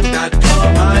still got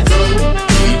all my dough.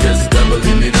 We just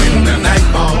doubling it in the night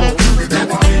balls.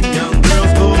 That's when young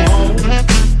girls go home.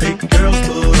 Big girls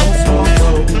put on small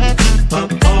clothes. A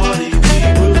party we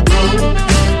will grow.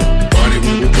 Party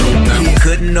we will grow now.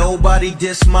 Couldn't nobody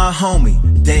diss my homie.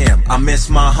 Damn, I miss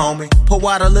my homie. Pour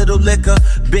out a little liquor.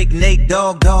 Big Nate,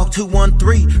 dog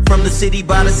 213. From the city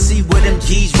by the sea where them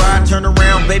G's ride. Turn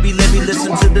around, baby, let me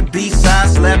listen to the B-side.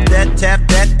 Slap that, tap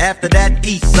that, after that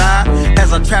east side.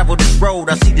 As I travel this road,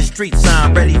 I see the street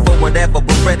sign. Ready for whatever,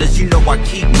 Berettas, you know I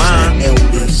keep mine.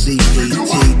 L-E-C-E-T,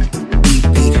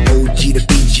 B-B, O-G to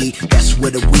B-G. That's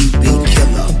where the we be.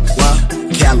 Killer, what?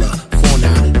 California.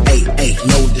 Hey,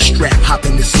 load the strap, hop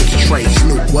in the 6 tray.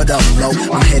 Snoop, what up, low?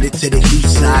 I'm headed to the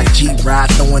east side. G-Ride,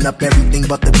 throwing up everything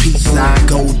but the peace side.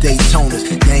 Gold Daytonas,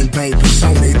 gangbang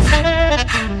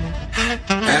persona.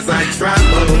 As I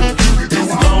travel this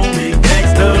lonely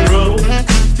gangster road,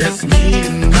 just me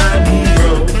and my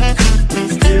Negro, we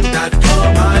still got all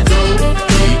my dough.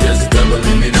 We just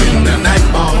doubling it in the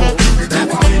nightfall.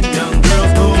 That's when young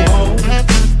girls go home,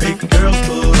 big girls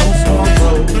put on small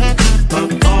clothes. A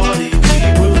party we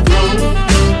will throw,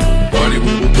 party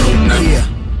we will throw now. Yeah.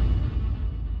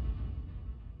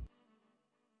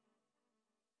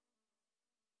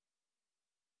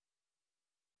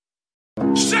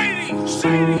 Shady.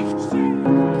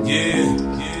 Yeah.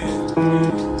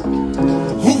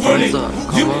 Who run it?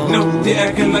 You know they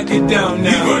acting like it down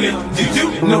now. You run it.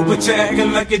 You know but you're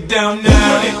acting like it down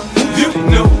now. You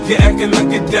know you're acting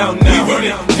like it down now. We run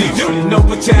it. You know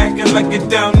but you're acting like it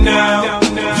down now.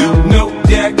 You know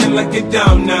you're acting like it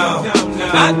down now.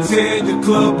 I tear the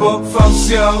club up for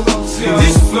show.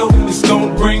 This flow is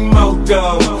gon' bring more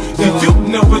dough. You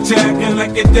know but you're acting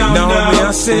like it down now. Man,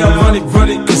 I say I run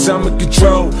it cause I'm in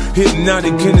control.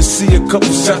 Hypnotic, gonna see a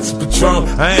couple shots of Patron.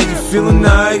 I ain't you feeling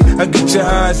nice, I get your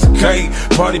eyes a kite.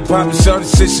 Party poppin', shawty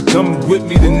say she coming with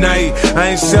me tonight. I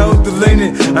ain't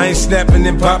self-deleting, I ain't snapping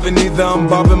and popping either. I'm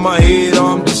bobbing my head or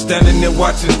I'm just standing there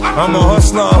watching. I'm a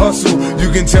hustler, I hustle,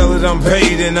 you can tell that I'm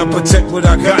paid and I protect what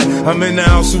I got. I'm in the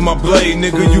house with my blade,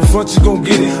 nigga, you front, you gon'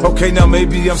 get it. Okay, now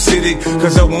maybe I'm sitting,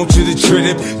 cause I want you to trip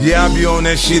it. Yeah, I be on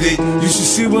that shit it. You should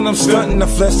see when I'm stunting, I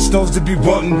flash the stones to be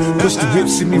wanting. Push the whip,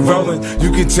 see me rolling,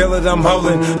 you can tell that I'm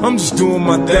holding. I'm just doing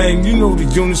my thing, you know the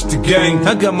units, the gang.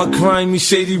 I got my crime, me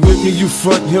shady with me, you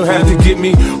front, you'll have to get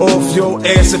me off your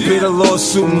ass. I paid a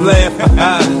lawsuit and laugh,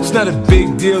 it's not a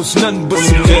big deal, it's nothing but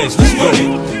some cash, let's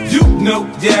go. You know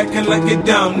you're acting like it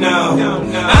down now.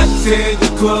 I tear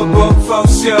the club up for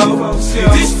show.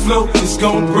 This flow is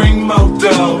gon' bring more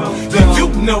dough. You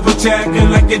know but you're acting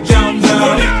like it down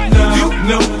now. You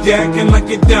know you're acting like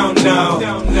it down now.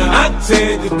 I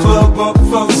tear the club up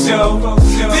for show.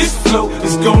 This flow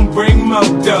is gon' bring more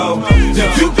dough.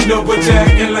 You know but you're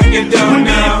acting like it down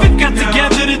now. When we got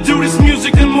together to do this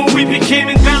music, the more we became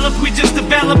enveloped, we just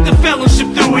developed the fellowship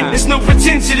through it. There's no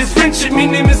pretension, it's friendship, me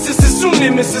nemesis is soon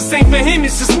nemesis. Ain't for him,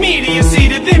 it's just media. See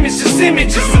to them, it's just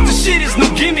images. But the shit is no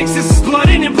gimmicks, this is blood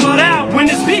in and blood out. When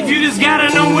it's beef, you just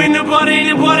gotta know when the blood in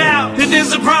and blood out. If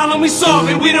there's a problem, we solve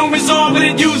it, we don't resolve it.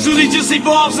 It usually just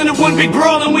evolves into one big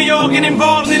brawl, and we all get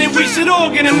involved in it. We should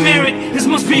all get a merit. This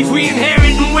must beef we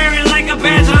inherit and wear it like a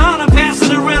badge of honor. Pass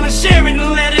it around and share it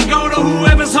and let it go to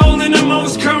whoever's holding the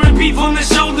most current beef on their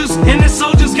shoulders. And the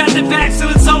soldiers got their backs till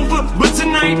it's over. But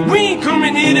tonight, we ain't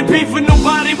coming here to beef with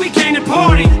nobody, we came to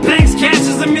party. Thanks, Cash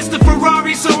is a Mr.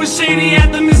 Ferrari, so it's shady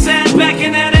at them his ass. Back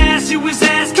in that ass, you was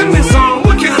asking this on.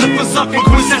 What kind of a sucking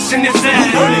possession is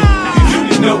that?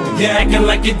 You know you're acting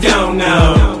like it down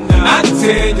now. I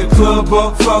tear the club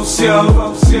up for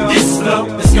show. This flow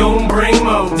is gon' bring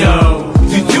more dough.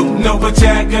 You know but you're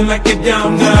acting like it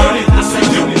down now. I said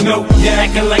you know you're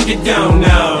acting like it down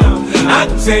now. I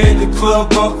tear the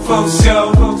club up for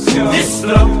show. This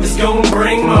flow is gon'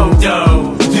 bring more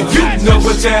dough. You know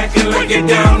but you're acting like it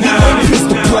down now.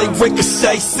 Pistol play,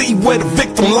 ricochet, see where the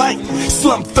victim like.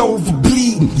 Slumped over,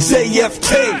 bleeding,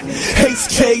 JFK.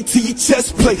 HK to your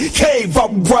chest plate. Cave, I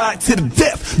will ride to the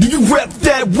death. Do you rep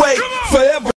that way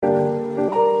forever?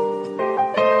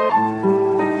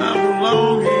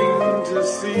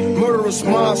 Murderous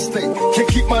mind state, can't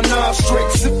keep my nine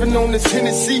straight. Sipping on this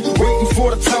Hennessy, waiting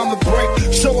for the time to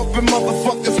break. Show up and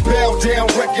motherfuckers bow down,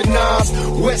 recognize.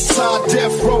 West side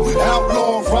death row,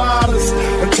 outlaw riders.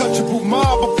 Untouchable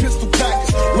mob of pistol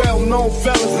packers. Well-known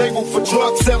fellas labeled for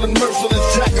drug selling,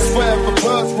 merciless jackets. Forever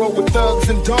buzz roll with thugs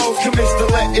and dogs. Commence to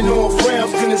letting off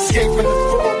rounds, then escaping the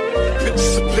fog.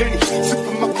 Bitches are plenty,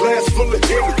 sipping my glass full of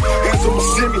Henny. Hands on my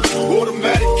semi,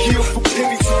 automatic kill for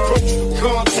pennies. Approach for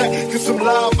contact, cause I'm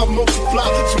live, I multiply.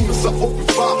 Soon as I open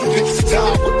fire, niggas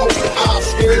die with open eyes.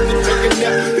 Scared to take a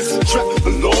nap, it's a trap. A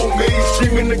long maze,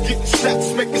 dreaming of getting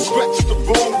snaps, making scratches the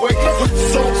wrong way. What the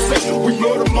song say, we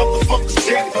murder motherfuckers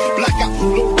dead. Black out,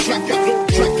 low track out, low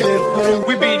track out.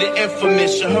 We be the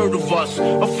infamous, you heard of us.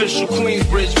 Official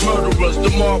Queensbridge murderers.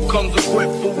 The mob comes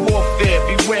equipped for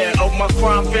warfare. Beware of my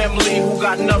crime family who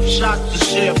got enough shots to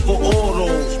share for all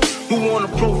those who wanna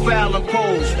profile and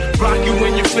pose. Rock you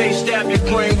in your face, stab your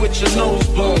brain with your nose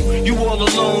bone. You all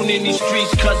alone in these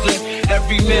streets, cousin.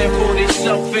 Every man for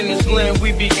themself in this land,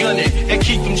 we be gunning. And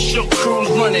keep them shook crews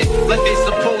running like they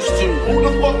supposed to. Who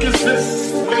the fuck is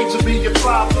this? Major me at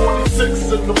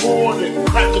 5:46 in the morning.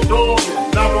 Crack a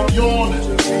dawning, now I'm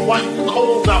yawning. Wipe the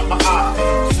cold out my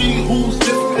eye. See who's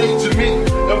this paging me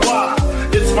and why.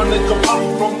 It's my nigga Pop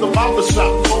from the barber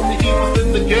shop. Told me he was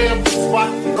in the gambling spot.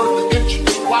 Heard the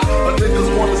intricate plot. My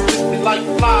niggas wanna stick me like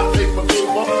fly paper.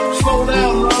 Slow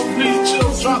down, love, please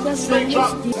chill, drop, stay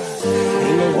drop.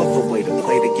 Ain't no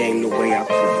game the way I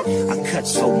play. I cut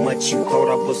so much you thought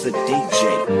I was a DJ.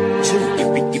 2,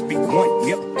 yippee, 1,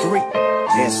 yep, 3.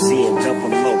 S-C-N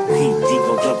double O-P,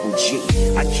 D-O double G.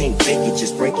 I can't fake it,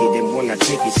 just break it. And when I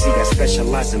take it, see, I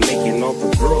specialize in making all the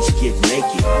girls get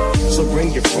naked. So bring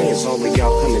your friends, all of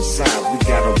y'all come inside. We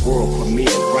got a world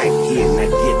premiere right here, now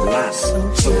get lost.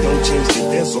 So don't change the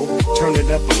diesel, turn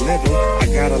it up a little. I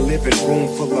got a living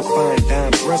room full of fine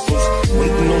dime bristles.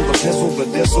 Waiting on the pistol, the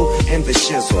diesel, and the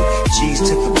shizzle. G's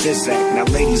to the bizac, now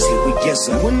ladies, here we guess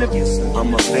her.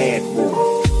 I'm a bad boy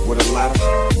with a lot of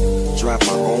drive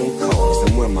my own cars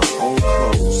and wear my own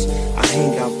clothes. I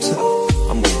hang out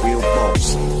tough, I'm a real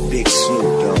boss. Big Snoop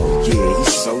Dogg, yeah,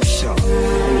 he's so sharp.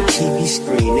 On the TV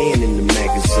screen and in the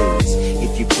magazines.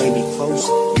 If you play me close,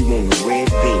 you want a red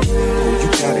beam. Oh, you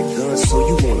got a gun, so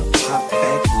you wanna pop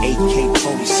back?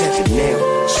 AK-47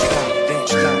 now, stop that,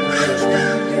 stop that, stop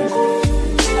that.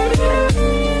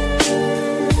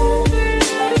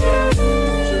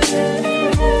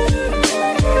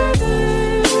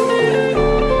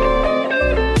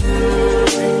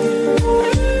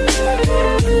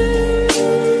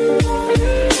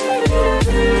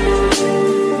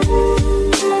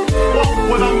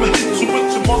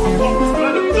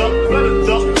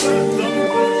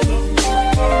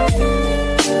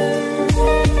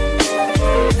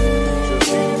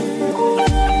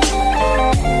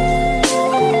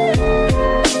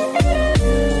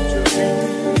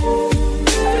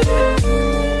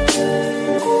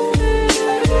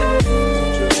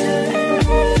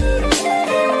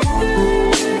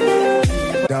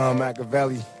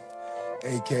 Machiavelli,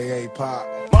 aka Pop.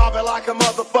 Mobbing like a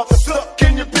motherfucker stuck.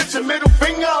 Can you picture middle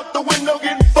finger out the window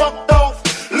getting fucked off?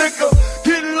 Liquor,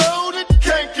 get loaded,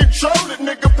 can't control it.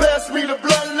 Nigga, pass me the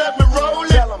blood, let me roll it.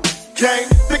 Tell 'em, game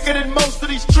thicker than most of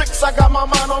these tricks. I got my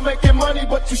mind on making money,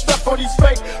 but you stuck on these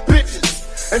fake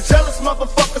bitches. And jealous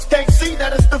motherfuckers can't see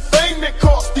that it's the fame that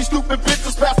costs these stupid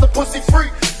bitches pass the pussy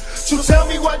free. So tell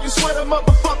me why you sweat a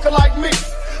motherfucker like me,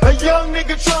 a young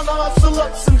nigga tryna hustle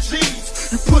up some G's.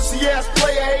 You pussy ass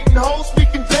player hating hoes,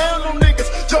 speaking down on niggas,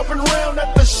 jumping around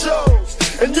at the shows.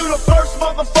 And you the first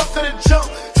motherfucker to jump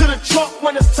to the trunk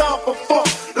when it's time for funk.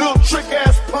 Little trick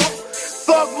ass punk.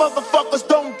 Thug motherfuckers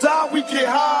don't die, we get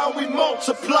high, we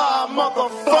multiply,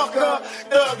 motherfucker.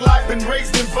 Thug life been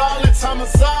raised in violence,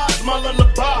 homicides, my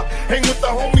lullaby. Hang with the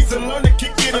homies and learn to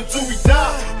kick it until we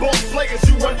die. Both players,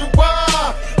 you wonder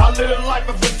why. I live a life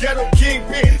of a ghetto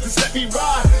kingpin, just let me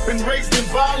ride. Been raised in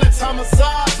violence,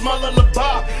 homicides, my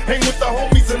lullaby. Hang with the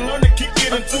homies and learn to kick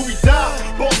it until we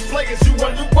die. Both players, you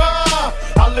wonder why.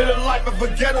 I live a life of a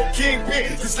ghetto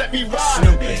kingpin, just let me ride.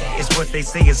 Snoopy is what they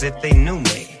say as if they knew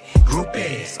me.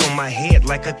 Groupies on my head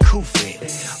like a kufi.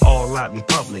 All out in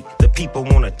public, the people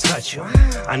wanna touch you.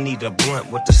 I need a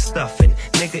blunt with the stuffing.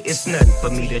 Nigga, it's nothing for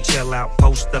me to chill out,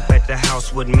 post up at the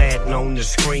house with Madden on the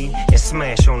screen and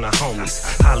smash on the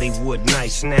homies. Hollywood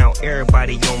nights now,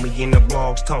 everybody on me in the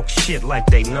blogs talk shit like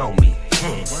they know me.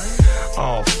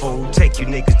 All fool, take you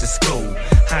niggas to school.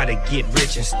 How to get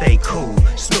rich and stay cool.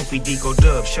 Snoopy Deagle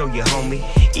Dub, show you homie.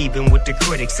 Even with the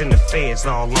critics and the feds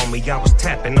all on me, I was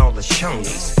tapping all the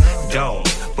shonies. Dog,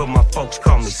 but my folks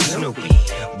call me Snoopy.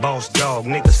 Boss dog,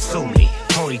 niggas sue me.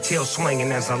 Ponytail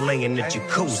swinging as I lay in the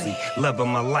jacuzzi. Loving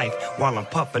my life while I'm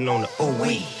puffing on the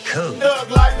ooh-wee. Cool.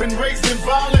 Thug life been raised in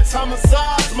violence,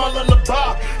 homicides, my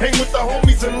lullaby. Hang with the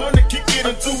homies and learn to kick it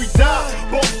until we die.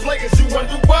 Both players, you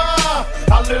wonder why.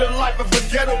 I live a life of a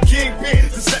ghetto kingpin,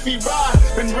 just let me ride.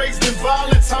 Been raised in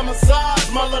violence, homicides,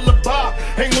 my lullaby.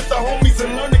 Hang with the homies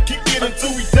and learn to kick it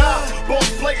until we die.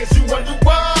 Both players, you wonder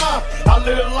why. I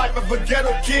live a life of a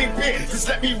ghetto kingpin, just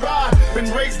let me ride.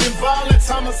 Been raised in violence,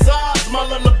 homicides, my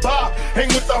lullaby. Hang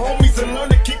with the homies and learn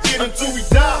to kick it until we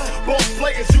die. Both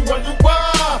players, you wonder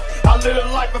why. I live a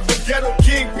life of a ghetto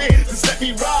kingpin, just let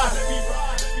me ride.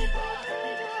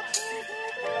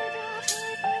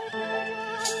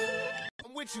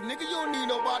 With you, nigga, you don't need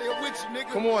nobody. I'm with you,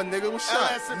 nigga. Come on, nigga, what's up?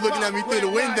 You looking at me through the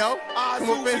window? Come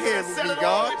up in here with me,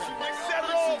 God.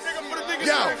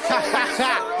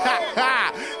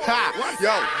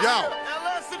 Yo, yo.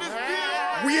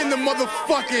 We in the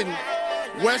motherfucking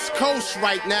West Coast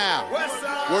right now.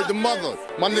 Word to mother,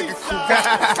 my nigga cool.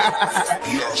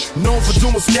 Known for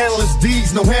doing scandalous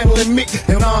deeds, no handling me.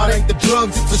 And nah, it ain't the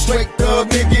drugs, it's a straight thug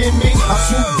nigga in me. I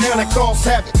swoop down and cause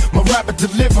havoc. My rapid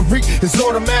delivery is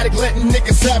automatic, letting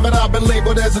niggas have it. I've been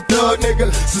labeled as a thug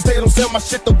nigga since they don't sell my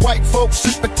shit to white folks,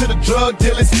 ship it to the drug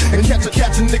dealers and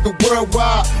catch a nigga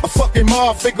worldwide. A fucking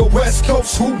mob figure, West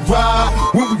Coast, who ride?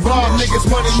 When we rob niggas,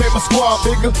 money made my squad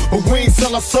bigger. But we ain't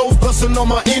sell our souls, busting on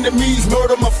my enemies.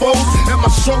 word of my foes and my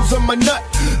shows on my nut.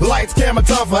 Lights, camera,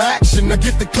 time for action. I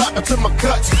get the clock until my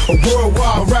cuts. A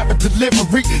worldwide rapid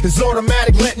delivery is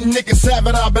automatic, letting niggas have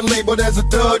it. I've been labeled as a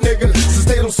thug nigga since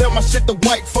they don't sell my shit to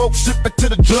white folks. Ship it to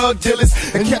the drug dealers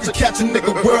and catch a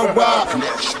nigga worldwide.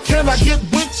 Can I get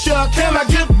with ya? Can I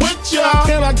get with ya?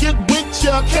 Can I get with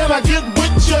ya? Can I get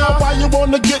with ya? Why you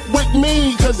wanna get with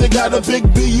me? Cause they got a big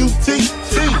B-U-T.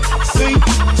 See?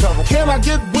 Can I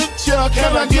get with ya?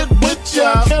 Can I get with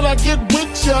ya? Can I get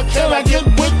with ya? Can I get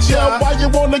with ya? Why you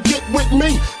wanna get with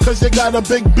me? Cause you got a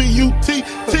big B-U-T.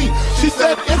 She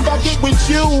said if I get with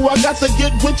you, I got to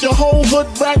get with your whole hood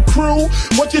rat crew.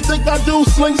 What you think I do?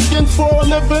 Sling skins for a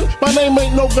living? My name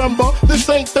ain't November. This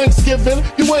ain't Thanksgiving.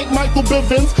 You ain't Michael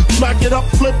Bivins. Smack it up,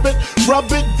 flip it,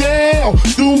 rub it down.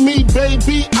 Do me,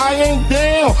 baby, I ain't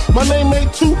down. My name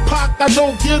ain't Tupac, I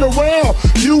don't get around.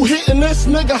 You hitting this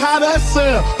nigga, how that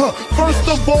sound? First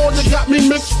of all, you got me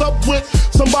mixed up with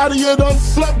somebody you done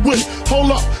slept with.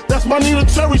 Hold up, that's my Nina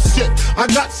Cherry shit. I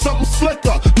got something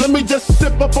slicker. Let me just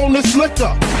sip up on this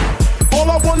liquor. All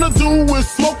I wanna do is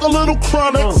smoke a little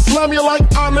chronic, slam you like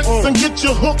Onyx, and get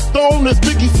you hooked on this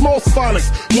Biggie Small Sonics.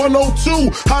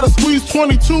 102, how to squeeze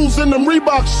 22s in them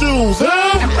Reebok shoes,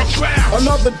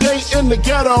 Another day in the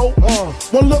ghetto.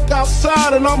 One look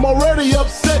outside and I'm already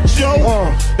upset, yo.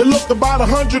 It looked about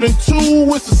 102.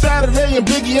 It's a Saturday and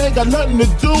Biggie ain't got nothing to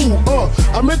do.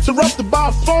 I'm interrupted by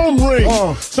a phone ring.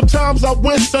 Sometimes I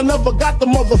wish I never got the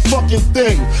motherfucking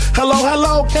thing.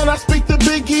 Hello, can I speak to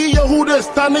Biggie? Yo, who this?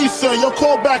 Tanisha. Yo,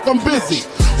 call back, I'm busy.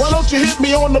 Why don't you hit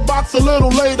me on the box a little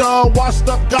later? Washed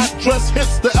up, got dressed,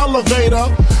 hits the elevator.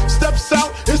 Steps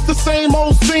out, it's the same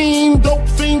old scene. Dope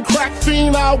fiend, crack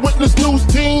fiend, eyewitness news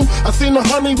team. I seen the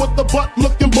honey with the butt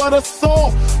looking butter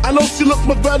soft. I know she look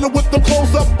much better with the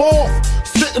clothes up off.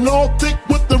 Sitting all thick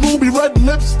with the ruby red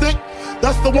lipstick.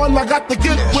 That's the one I got to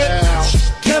get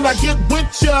with. Can I get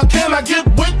with ya? Can I get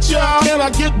with ya? Can I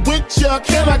get with ya?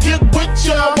 Can I get with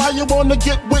ya? Why you wanna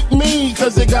get with me?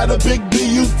 Cause they got a big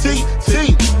B-U-T.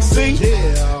 See?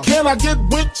 Can I get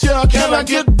with ya? Can I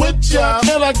get with ya?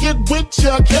 Can I get with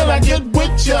ya? Can I get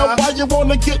with ya? Why you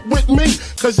wanna get with me?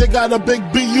 Cause you got a big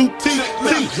B-U-T.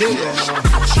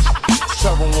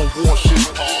 Terror on war shit.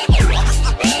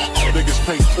 Biggest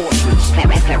paint portraits.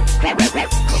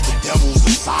 Cause the devil's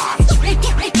inside.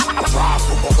 I ride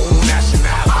for my own nationality.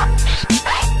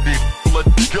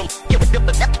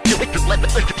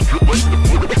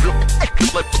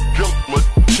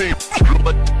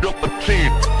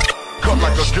 Cut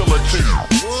like a guillotine.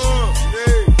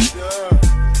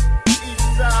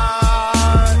 East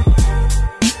side,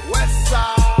 west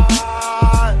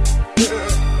side. Yeah.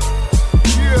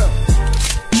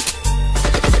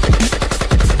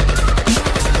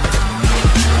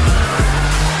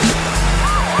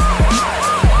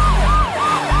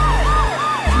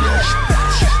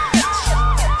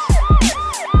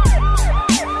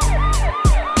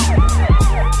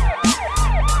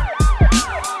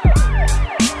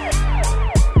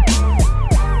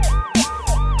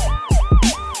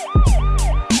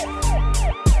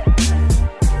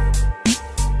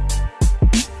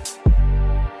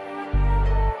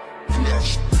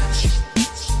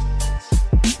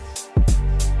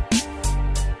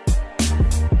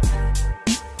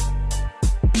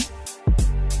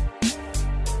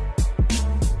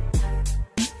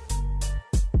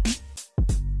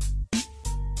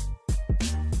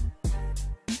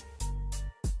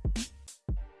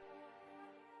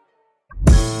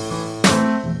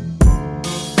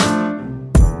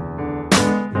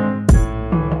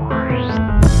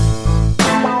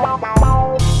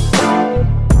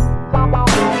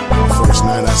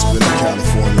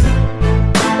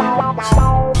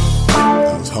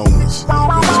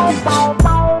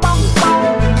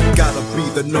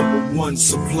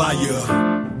 Supplier,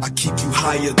 I keep you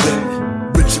higher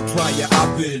than Richard Pryor.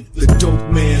 I've been the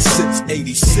dope man since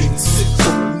 86.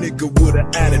 From a nigga with an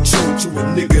attitude to a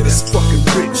nigga that's fucking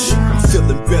rich. I'm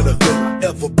feeling better than I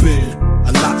ever been,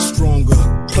 a lot stronger,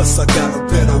 plus I got a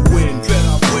better win.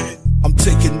 I'm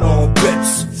taking all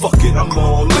bets, fuck it, I'm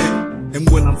all in. And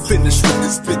when I'm finished with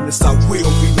this business, I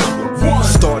will be number one.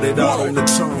 Started out on the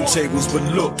turntables, but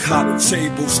look how the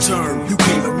tables turn. You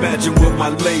can't imagine what my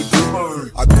label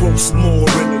earned. I gross more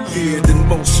in a year than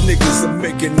most niggas are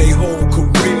making their whole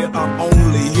career. I'm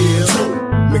only here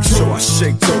to make sure I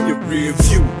shake on your rear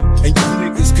view, and you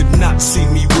niggas could not see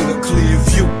me with a clear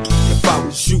view. If I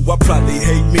was you, I'd probably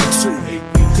hate me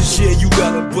too. Cause yeah, you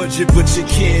got a budget, but you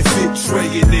can't fit Dre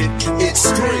in it. It's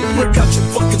straight. Break out your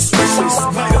fucking switches,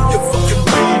 light up your fucking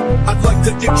weed. I'd like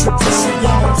to introduce you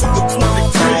all to the chronic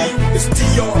trade. It's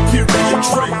DR period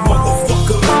Dre,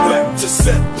 motherfucker. Back to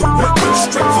set the record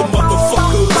straight for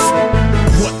motherfuckers.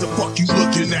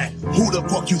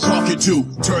 you talking to?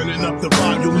 Turning up the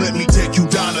volume, let me take you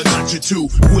down a notch or two.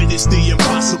 Witness the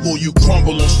impossible, you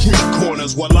crumble on street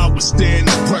corners while I withstand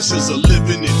the pressures of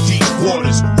living in deep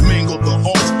waters. Mingle the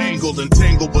arts, angled and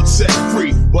tangled but set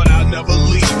free. But I'll never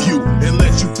leave you and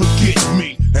let you forget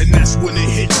me. And that's when it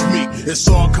hits me. It's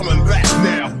all coming back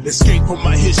now. Escape from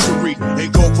my history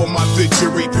and go for my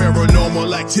victory.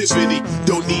 Paranormal activity,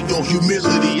 don't need no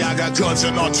humility. I got guns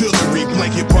and artillery,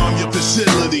 blanket bomb your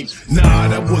facility. Nah,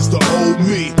 that was the old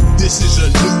me. This is a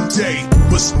new day,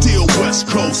 but still West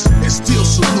Coast. And still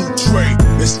salute Dre,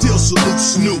 and still salute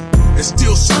Snoop, and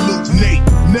still salute Nate.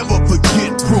 Never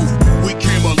forget proof. We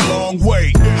came a long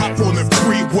way. Hop on the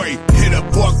freeway, hit a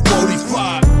buck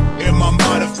 45. In my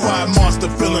modified monster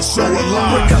feeling so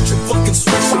alive. Break out your fucking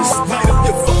switches, light up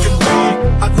your fucking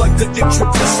weed. I'd like to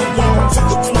introduce you all to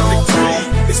the chronic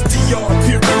 3. It's DR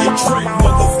period Dre,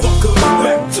 motherfucker.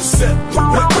 Back to set the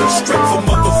record straight for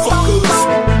motherfuckers.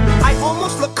 I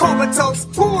almost look comatose.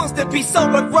 Who wants to be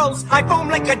sober gross? I foam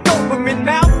like a Doberman,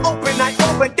 mouth open, I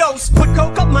overdose. Put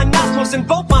coke up my nostrils and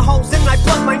both my holes, and I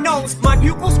plug my nose. My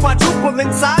pupils quadruple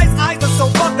in size, eyes are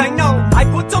so bugged I know. I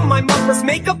put on my mother's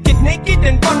makeup, get naked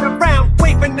and run around,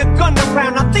 waving the gun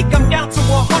around. I think I'm down to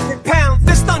 100 pounds.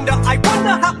 There's thunder, I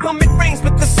wonder how come it rains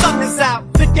but the sun is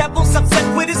out. The devil's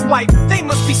upset with his wife, they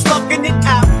must be slugging it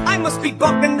out. I must be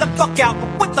bugging the fuck out,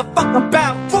 but what the fuck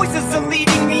about? Voices are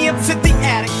leading me up to the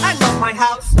attic, I love my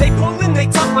house. They pull and they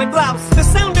tuck my blouse. The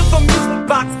sound of a music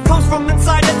box comes from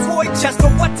inside a toy chest,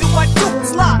 but what do?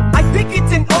 It's locked. I pick it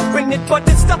and open it, but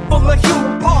it's stuck full of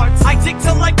human parts. I dig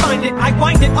till I find it, I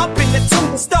wind it up and the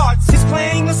tune starts. He's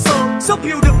playing a song, so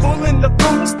beautiful and the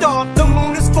room is dark. The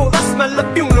moon is full, I smell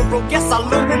a funeral, guess I'll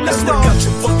learn in the stars. Break out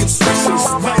your fucking switches,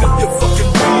 light up your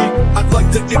fucking weed. I'd like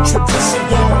to introduce you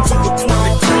all to the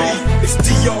chronic 3. It's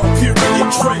DR period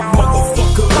Dre,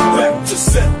 motherfucker. Back to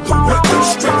set the record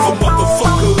straight for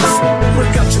motherfuckers.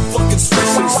 Break out your fucking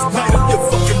switches, light up your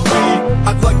fucking weed.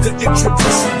 I'd like to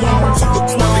introduce you all to the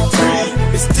chronic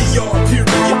 3. It's DR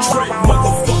period Dre,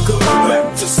 motherfucker. Back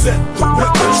to set the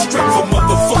record straight for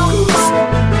motherfuckers.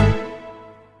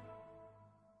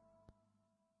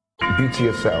 Be to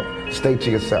yourself, stay to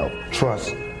yourself,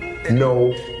 trust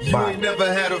nobody. You ain't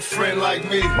never had a friend like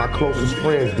me. My closest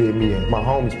friends did me in. My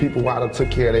homies, people who I done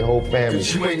took care of their whole family.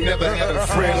 Cause you ain't never had a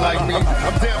friend like me.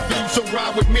 I'm down for you, so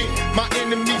ride with me. My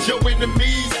enemies, your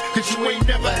enemies. Cause you ain't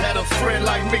never had a friend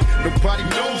like me. Nobody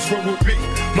knows where we'll be.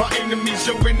 My enemies,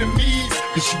 your enemies.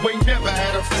 Cause you ain't never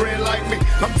had a friend like me.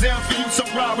 I'm down for you, so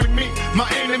ride with me. My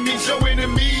enemies, your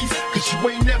enemies. Cause you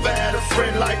ain't never had a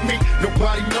friend like me.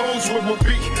 Nobody knows where we'll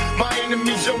be. My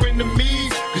enemies, your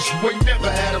enemies. Cause you ain't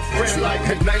never had a friend like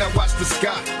me. At night I watch the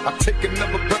sky, I take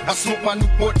another breath. I smoke my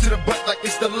Newport to the butt like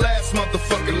it's the last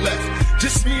motherfucker left.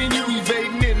 Just me and you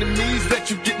evading enemies. Let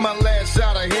you get my last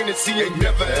shot of Hennessy. Ain't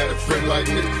never had a friend like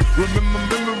me. Remember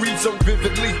memories so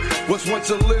vividly. Was once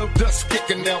a little dust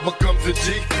kicking, now becomes a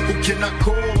G. Who cannot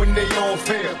call when they all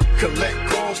fail? Collect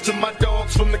calls to my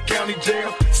dogs from the county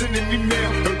jail. Sending me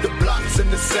mail, heard the blocks in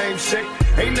the same shape.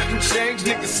 Ain't nothing changed,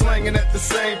 niggas slanging at the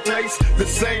same place. The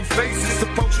same faces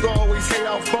supposed to always hate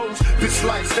our foes. This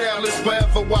lifestyle is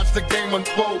forever, watch the game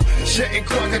unfold. Shedding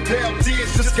crocodile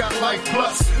tears, just got life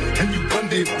plus. And you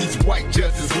wonder if these white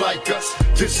judges like us.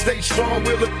 Just stay strong,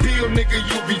 we'll appeal, nigga,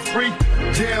 you'll be free.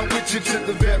 Down with you to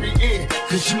the very end,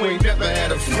 cause you ain't never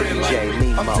had a friend like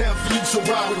me. I'm down for you, so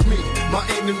ride with me. My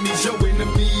enemies, your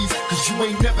enemies. Cause you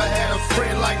ain't never had a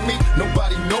friend like me.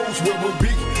 Nobody knows where we'll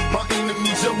be. My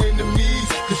enemies, your enemies.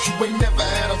 Cause you ain't never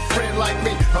had a friend like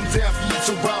me. I'm down for you,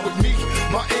 so ride with me.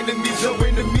 My enemies, your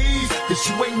enemies. Cause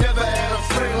you ain't never had a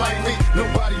friend like me.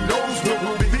 Nobody knows where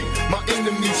we'll be. My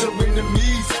enemies, your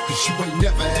enemies. Cause you ain't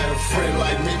never had a friend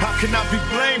like me. How can I be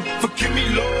blamed? Forgive me,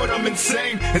 Lord, I'm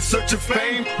insane. In search of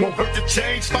fame, won't hurt to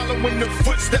change. Following the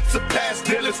footsteps of past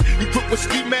dealers. You put with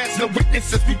ski masks, no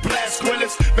witnesses, we blast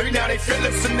squillers. Maybe now they feel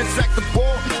us in this act of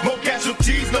war. More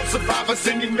casualties, no survivors.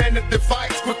 Any man that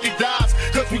defies quickly dies.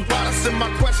 Cause we riders in my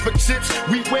quest for chips.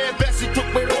 We wear vests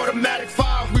equipped with automatic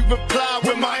fire. We reply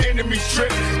when my enemies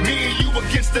trip. Me and you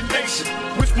against the nation.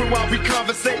 Whispering while we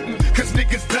conversating. Cause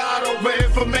niggas died over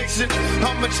information.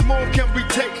 How much more can we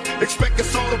take? Expect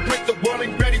us all to break, the world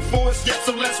ain't ready for us yet,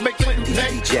 so let's make Clinton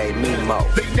pay. DJ Nemo.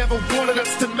 They never wanted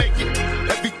us to make it.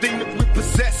 Everything that we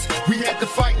possess, we had to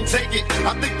fight and take it.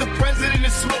 I think the president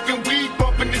is smoking weed,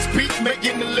 bumping his beat,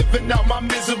 making a living out my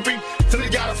misery. Till he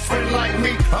got a friend like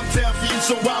me. I'm down for you,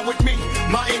 so ride with me.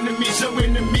 My enemies, your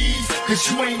enemies. Cause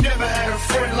you ain't never had a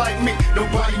friend like me.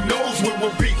 Nobody knows where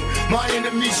we'll be. My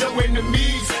enemies, your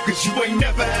enemies. Cause you ain't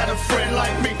never had a friend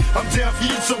like me. I'm down for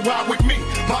you, so ride with me.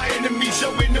 My enemies,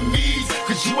 your enemies.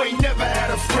 Cause you ain't never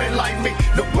had a friend like me.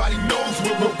 Nobody knows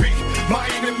where we'll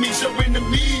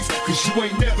you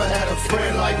ain't never had a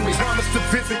friend like me. Promise to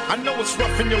visit, I know it's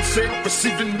rough in your cell.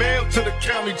 Receiving mail to the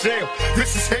county jail.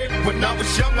 This is hell. When I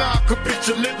was younger, I could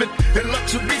picture living in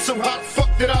luxury. So how the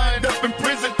fuck did I end up in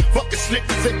prison? Fucking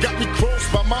niggas that got me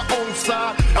crossed by my own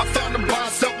side. I found him by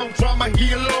himself on drama,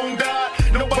 he alone died.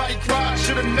 Nobody cried,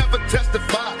 should've never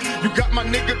testified. You got my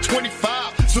nigga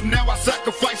 25, so now I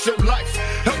sacrifice your life.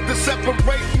 Help to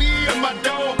separate me and my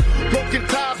dog. Broken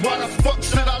ties, why the fuck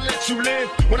should I let you live?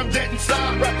 When I'm dead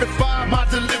inside, rapid fire my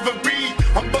delivery.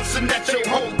 I'm busting at your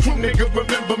whole crew, nigga,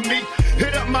 remember me.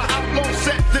 Hit up my outlaw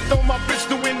set, then throw my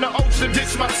pistol in the ocean.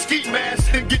 Ditch my ski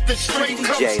mask and get the straight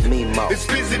coast. It's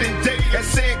visiting day at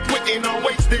San Quentin,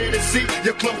 always there to see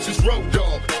your closest road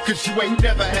dog. Cause you ain't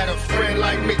never had a friend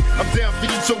like me. I'm down for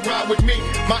you, so ride with me.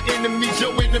 My enemies,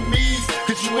 your enemies.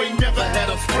 Cause you ain't never had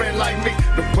a friend like me.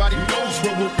 Nobody knows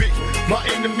where we'll be. My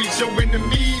enemies, your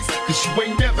enemies. Cause you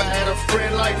ain't never had a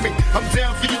friend like me. I'm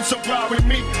down for you, so ride with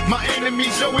me. My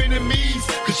enemies, your enemies.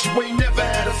 Cause you ain't never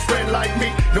had a friend like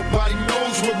me. Nobody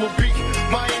knows where we'll be.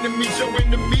 My enemies, your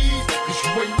enemies. Cause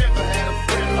you ain't never had a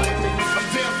friend like me. I'm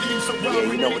down for you, so ride with me.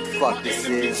 Yeah, you know what the fuck this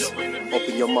is.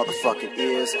 Open your motherfucking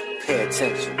ears. Pay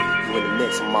attention. You in the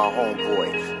mix with my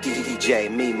homeboy, DJ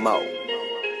Mimo.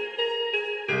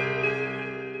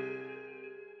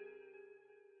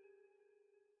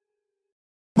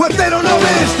 What they don't know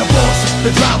is the bullshit,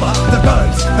 the drama, the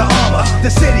guns, the armor, the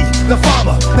city, the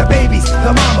farmer, the babies,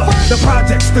 the mama, the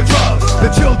projects, the drugs, the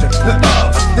children, the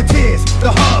thugs, the tears, the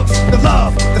hugs, the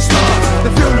love, the stars,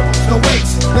 the funerals, the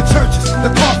wakes, the churches, the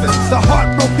coffins, the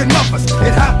heartbroken mothers.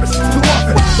 It happens too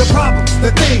often. The problems, the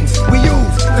things we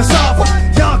use to solve them.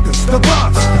 Yonkers, the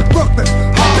Bronx, Brooklyn,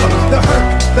 Harlem, the hurt,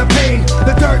 the pain,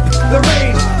 the dirt, the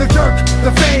rain, the jerk,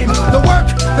 the fame, the work,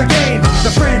 the game,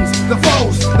 the friends, the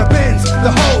foes, the bins,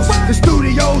 the hoes, the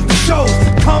studios, the shows,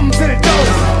 comes and it goes.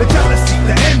 The jealousy,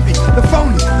 the envy, the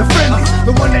phony, the friendly,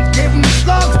 the one that gave them the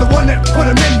slugs, the one that put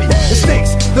them in me. The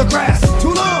snakes, the grass,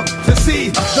 too long to see.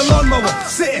 The lawnmower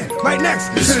sitting right next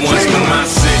to This the one's tree. for my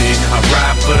city. I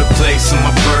ride for the place of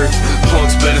my birth.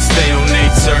 Punks better stay on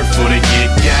their turf or they get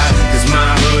got. Cause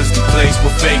my hood's the place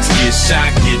where fakes get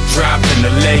shot, get dropped in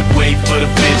the lake. Wait for the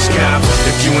bitch cops.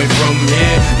 If you ain't from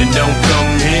here, then don't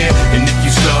come here. And if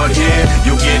you start here,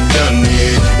 you'll get done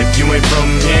here. If you ain't from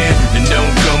here, then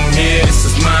don't come here. This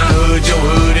is my hood, your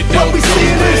hood, it don't What we come see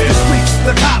is here. the streets,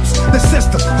 the cops, the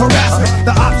system, harassment,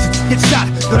 the options, get shot,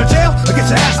 go to jail, or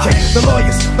get your ass kicked. The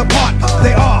lawyers, the part,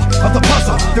 they are of the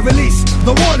puzzle, the release,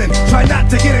 the warning, try not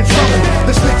to get in trouble.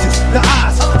 The snitches, the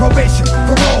eyes, probation,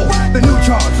 parole, the new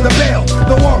charge, the bail,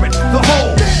 the warrant, the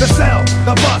hole, the cell,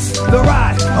 the bus, the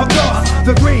ride, of north,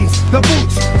 the greens, the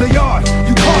boots, the yard,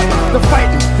 you caught, the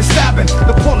fighting, the stabbing,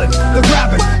 the pulling, the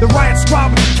grabbing, the riot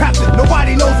squad with the captain,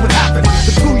 nobody knows what happened.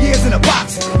 The 2 years in a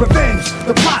box, revenge,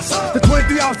 the plots, the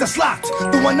 23 hours that's locked,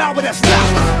 the 1 hour that's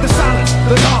stopped, the silence,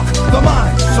 the dark, the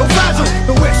mind, so fragile,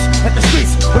 the wish at the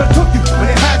streets, what it took you when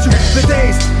it had you, the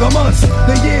days, the months,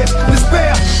 the years,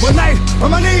 despair, one night,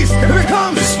 on my knees, here it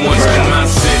comes. This one's for my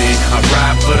city. I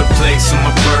ride for the place of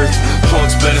my birth.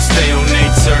 Punks better stay on their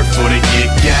turf or they get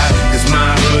got. Cause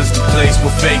my hood's the place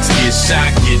where fakes get shot,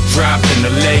 get dropped in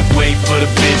the lake. Wait for the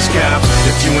bitch cops.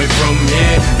 If you ain't from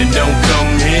here, then don't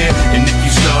come here. And if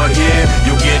you start here,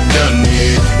 you'll get done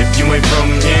here. If you ain't from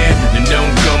here, then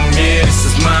don't come here. This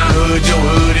is my hood, your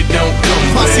hood, it don't come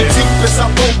Posse here. deep as I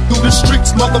roll through the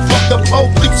streets, motherfucker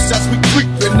police as we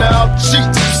creepin' out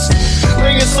cheats.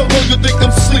 Laying so low you think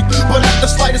I'm sleep, but at the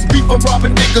slightest beef I'm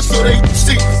robbing niggas so they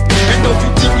see. And no you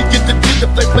think you get the dick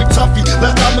if they play toughy.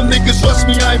 Last time the niggas rush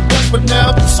me, I ain't blessed, but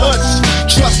now I'm touch.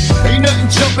 Trust, ain't nothing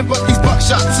jumping but these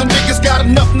buckshots. Some niggas got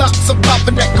enough knocks, I'm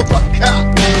popping that corrupt cop.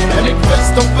 And they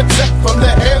best don't protect from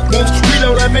the air wounds.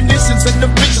 Reload ammunitions and the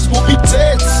bitches will be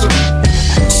dead soon.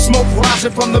 Smoke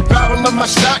rising from the barrel of my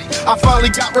shot. I finally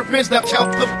got revenge, now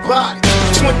count the body.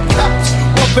 20 cops,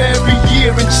 one for every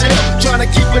year in jail. Trying to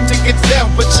keep a nigga down,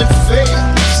 but you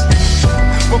fails.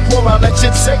 Before I let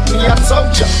you take me, I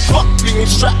told ya, fuck being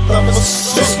strapped, I'm a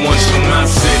This one's for my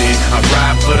city. I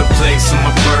ride for the place of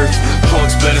my birth.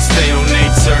 Punks better stay on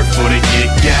their turf or they get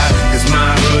got. Cause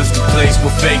my hood's the place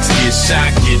where fakes get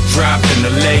shot, get dropped in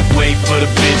the lake. Wait for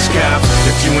the bitch cops.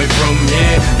 If you ain't from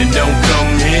here, then don't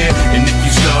come here. And if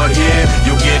you start here,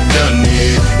 you'll get done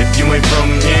here. If you ain't from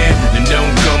here, then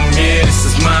don't come here. This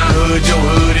is my hood, your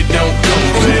hood, it don't come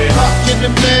here. Pop in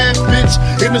the mad bitch,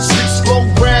 in the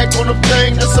 6-4 rag on the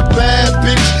bang, that's a bad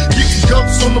bitch. Getting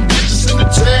ghosts on them bitches in the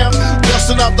town.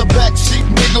 Busting out the backseat,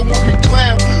 nigga want me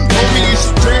clown. Homie is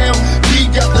down, he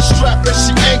got the strap and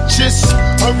she anxious.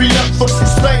 Hurry up for some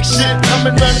spank shit.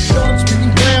 Coming round the corner,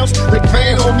 speaking grounds. They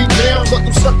can't hold me down, let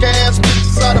them sucker ass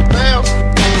bitches out of bounds.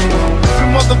 You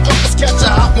motherfuckers catch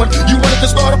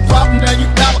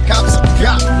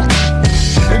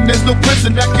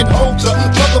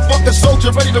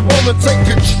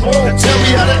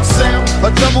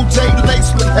double J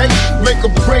laced with hate, make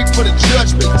them pray for the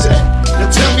judgment day. Now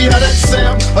tell me how that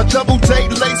sound, a double J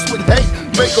laced with hate,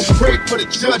 make them pray for the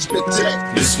judgment day.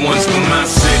 This one's for my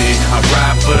city, I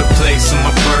ride for the place of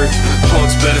my birth.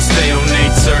 Folks better stay on their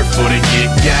turf or they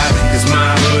get got. Cause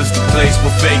my hood's the place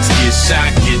where fakes get shot,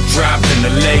 get dropped in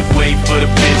the lake, wait for the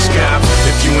bitch cops.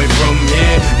 If you ain't from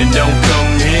here, then don't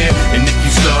come here. And if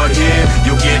you start here,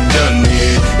 you'll get done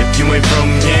here. If you ain't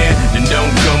from here, then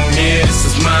don't come here. This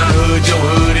is my hood, your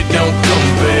hood, it don't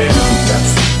compare.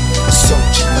 I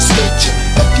search, I search,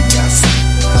 F-U-S,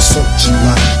 I search you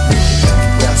like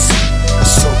F-U-S, I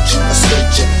search, I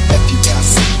search,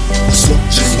 F-U-S, I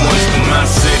search you This like. one's for my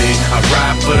city, I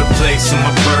ride for the place of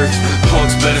my birth.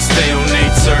 Folks better stay on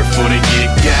their turf or they get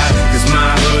got. Cause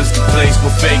my hood's the place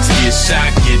where fakes get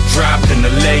shot, get dropped in the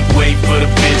lake, wait for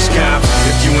the bitch cops.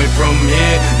 If you ain't from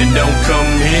here, then don't come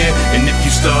here. And if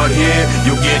you start here,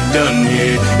 you'll get done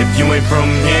here. If you ain't from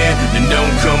here, then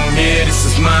don't come here. This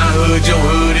is my hood, your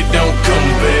hood, it don't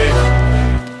compare.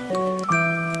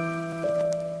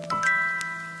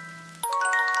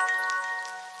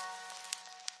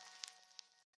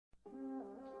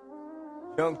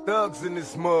 Young thugs in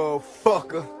this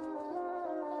motherfucker.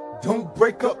 Don't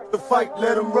break up the fight,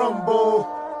 let them rumble.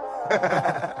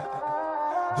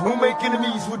 Don't make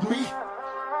enemies with me.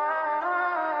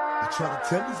 I try to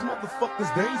tell these motherfuckers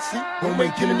they ain't see. Don't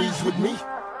make enemies with me.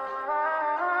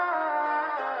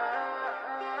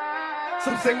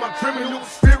 Some say my criminal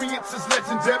experience is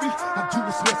legendary. I do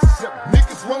what's necessary.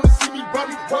 Niggas wanna see me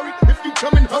worry. If you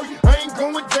come and hurry, I ain't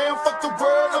going down. Fuck the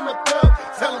world, I'm a thug.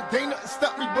 Tell them they nothing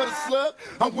stop me but a slug.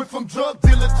 I went from drug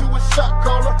dealer to a shot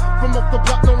caller. From off the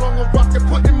block, no longer rockin'.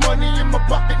 Putting money in my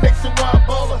pocket, nationwide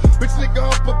baller. Bitch nigga,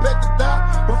 I'm prepared to die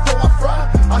before I fry.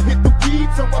 I hit the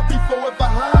weed, so I be forever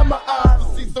high. My eyes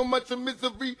see so much of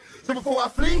misery. So before I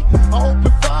flee, I open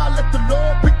fire, let the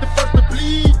Lord pick the first to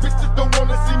bleed. Bitches don't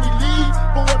wanna see me leave.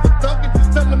 Forever thuggin',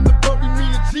 tell them to bury me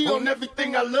a G on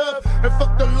everything I love. And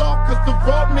fuck the law, cause the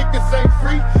raw niggas ain't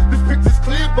free. This picture's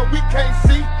clear, but we can't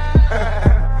see.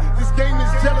 This game is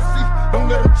jealousy,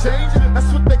 don't let them change. That's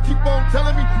what they keep on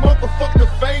telling me. Motherfuck the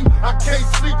fame, I can't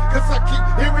sleep, cause I keep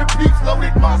hearing beats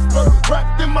loaded my spur.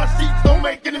 Wrapped in my sheets, don't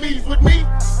make enemies with me.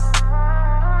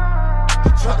 I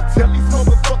try to tell these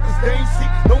motherfuckers they ain't see,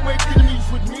 don't make enemies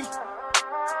with me.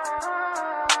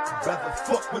 Rather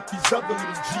fuck with these other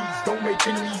little G's, don't make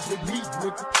enemies with me,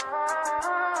 nigga.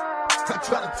 I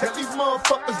try to tell these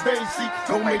motherfuckers they ain't see,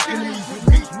 don't make enemies with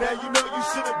me. Now you know you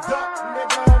should've ducked,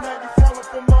 nigga. Now you falling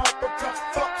for my uppercut.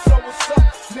 Fuck, so what's up,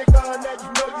 nigga? Now you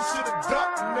know you should've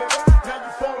ducked, nigga. Now you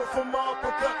falling for my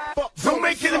uppercut. Fuck, don't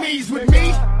make enemies with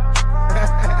me.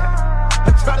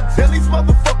 I try to tell these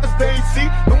motherfuckers they ain't see,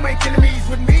 don't make enemies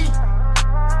with me.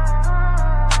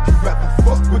 You rather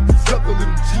fuck with these other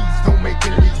little G's, don't make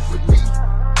enemies with me.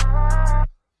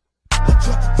 I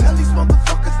try to tell these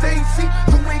motherfuckers they ain't see,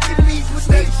 don't make enemies with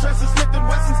me. Steady stresses, lifting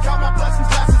Wessons, count my blessings,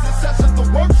 classes and sessions. The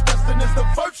worst question is the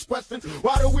first question.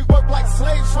 Why do we work like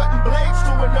slaves, sweating blades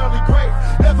to an early grave?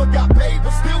 Never got paid,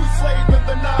 but still we slave in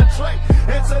the non-trade.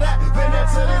 Answer that, then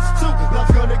answer this too.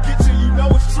 Love's gonna get you, you know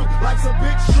it's true. Life's a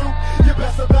big shoe, you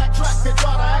best to backtrack and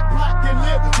try to act black and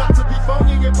live. Not to be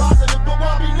phony and positive, but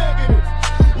why be negative?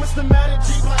 What's the matter,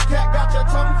 G? Black cat got your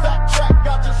tongue fat track,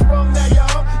 got your sprung, now you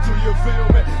hung. Do you feel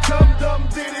me? Dumb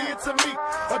idiot to me.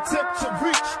 Attempt to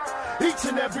reach each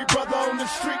and every brother on the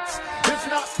streets. If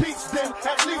not peace, then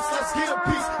at least let's get a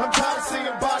piece. I'm tired of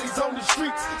seeing bodies on the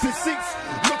streets, deceased.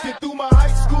 Looking through my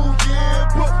high school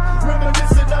yearbook,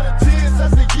 reminiscing of the tears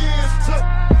as the years took.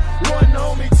 One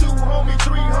homie, two homie,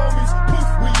 three homies. Poof,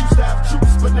 we used to have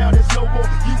troops, but now there's no more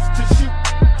youth to shoot.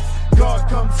 God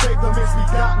come save the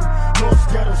misbegotten, lost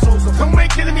ghetto souls. Don't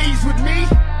make enemies with me.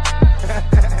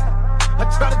 I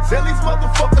try to tell these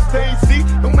motherfuckers they ain't see,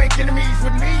 don't make enemies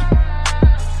with me.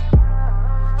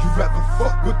 You rather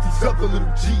fuck with these other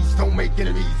little G's, don't make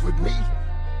enemies with me.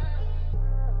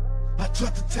 I try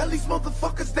to tell these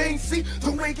motherfuckers they ain't see,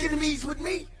 don't make enemies with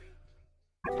me.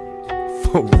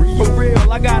 For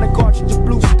real, I got a cartridge of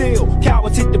blue steel.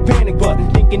 Cowards hit the panic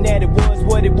button, thinking that it was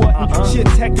what it wasn't.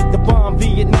 Shit's hectic, the bomb,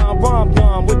 Vietnam, bomb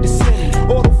done with the city.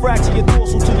 Auto fracture your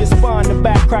torso to your spine, the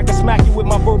back crack, I smack you with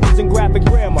my verbals and graphic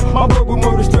grammar. My verbal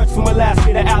murder stretch from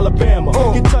Alaska to Alabama.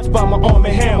 Get touched by my arm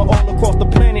and hammer. All across the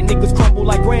planet, niggas crumble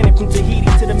like granite from Tahiti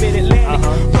to the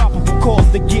mid-Atlantic. Probable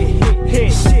cause to get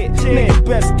hit. Shit, man,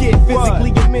 best get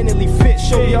physically and mentally fit.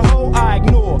 Show your hoe, I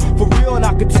ignore. For real, and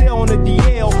I could tell on the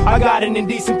DL, I got an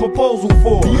indecent proposal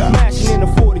for. Mashing in a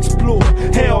Ford Explorer.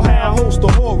 floor. Hellhound host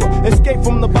of horror. Escape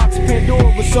from the box of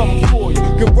Pandora with something for you.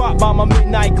 Get rocked by my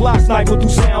midnight Glock sniper through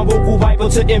sound vocal viper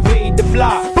to invade the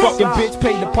block. Fucking bitch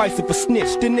paid the price of a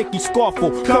snitch. The Nicky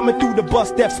Scarful coming through the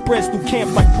bus that spreads through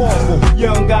camps like Paulful.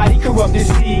 Young guy, he corrupt his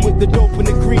seed with the dope and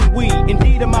the green weed.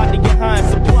 Indeed, I'm out to get high and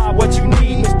supply what you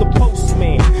need, Mr.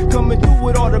 Postman. Coming through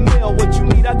with all the mail. What you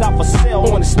need, I got for sale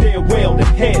on the stairwell to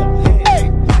hell. Hey,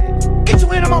 get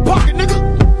your hand in my pocket, nigga.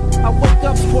 I wake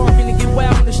up sparking and get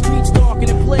wild in the streets, darking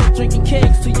and play, drinking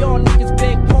kegs till y'all niggas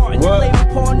beg pardon. You play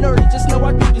with Paul Nerdy, just know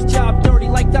I do this job dirty.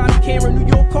 Like Donnie Cameron, New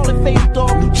York, call it Fatal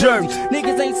Dog, New Jersey.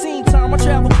 Niggas ain't seen time, I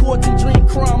travel courts and dream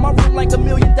crime. I run like $1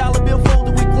 million bill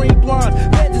folder with green blinds.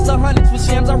 Beds is 100s with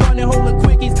shams, I run and holding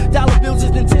quickies. Dollar bills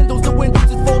is Nintendos, the windows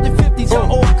is folded 50s.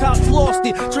 Y'all old cops lost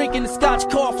it, drinking the scotch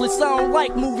coughless. I don't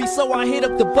like movies, so I hit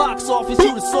up the box office.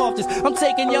 You the softest, I'm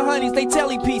taking your honeys, they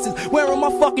telly pieces. Wearing my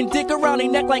fucking dick around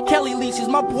their neck like Kelly leashes.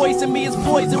 My boys and me is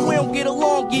poison, we don't get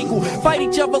along equal. Fight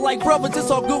each other like brothers, it's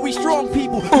all good, we strong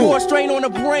people. More strain on the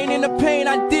brain and the pain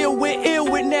I deal with. Ill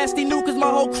with nasty new, cause my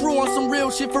whole crew on some real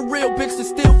shit for real. Bitch to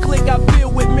still click, I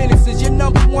feel with menaces. Your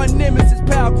 #1 nemesis,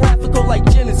 power graphical like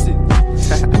Genesis.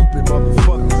 Stupid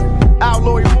motherfuckers.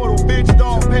 Outlaw immortal, bitch,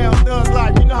 dog, pound, thug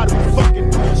life. You know how to be fucking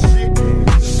do this shit.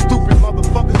 Stupid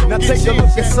motherfuckers. Now take a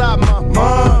look inside my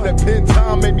mind. That pen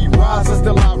time made me rise, and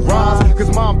still I rise.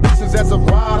 Cause my ambitions as a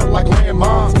rider like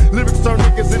landmines. Lyrics turn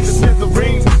niggas into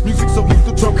smithereens. Music so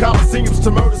lethal, turn coliseums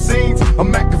to murder scenes. I'm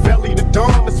Machiavelli the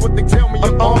Dawn, that's what they tell me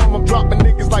I'm on. I'm dropping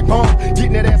niggas like bomb,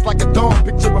 getting that ass like a dawn.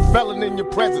 Picture a felon in your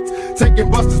presence,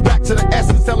 taking busters back to the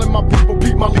essence. Telling my people,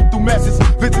 beat my lethal message.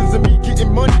 Visions of me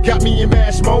getting money, got me in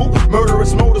mash mode.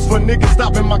 Murderous motives for niggas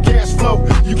stopping my cash flow.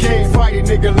 You can't fight it,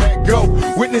 nigga, let go.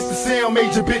 Witness the sound,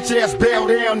 made your bitch ass bow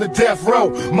down to death row.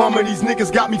 Mama, these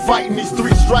niggas got me fighting these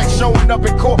 3 strikes. Showing up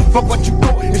in court, fuck what you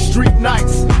thought in street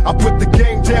nights. I put the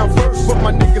game down first, put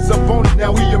my niggas up on it.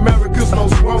 Now we America's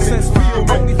most wanted. Since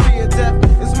we only fear death,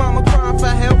 it's mama crying for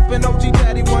help. And OG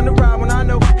daddy wanna ride when I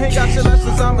know ain't got your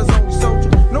lessons, I'm his only soldier.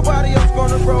 Nobody else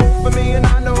gonna roll for me, and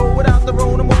I know without the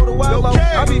road, I'm all the wild low.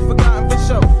 I'll be forgotten for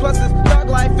sure. Plus this thug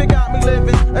life, it got me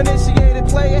living. Initiated,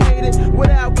 player hated,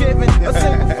 without giving a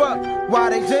single fuck. Why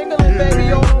they jingling,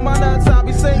 baby, all on my nuts, I'll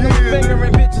be singing,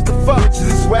 fingering bitches to fuck. Bitches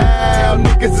is wild,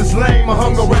 niggas is lame. I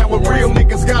hung around with real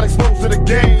niggas, got exposed to the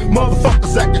game.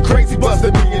 Motherfuckers acting crazy,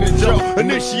 busted me in a joke.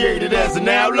 Initiated as an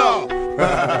outlaw.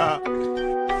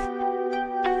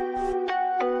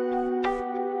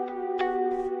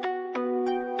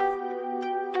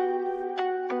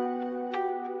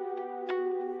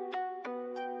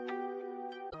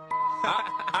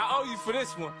 I owe you for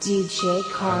this one. DJ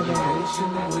Carter.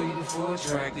 Waiting for a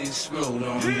track to explode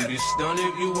on you. Just stun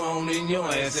if you want and your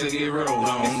ass will get rolled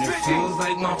on. It feels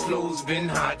like my flow's been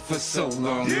hot for so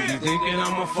long. You thinking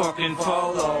I'ma fucking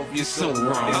fall off, you're so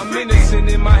wrong. I'm innocent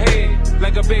in my head,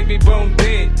 like a baby bone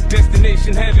dead.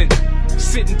 Destination heaven.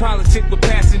 Sitting politic with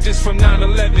passengers from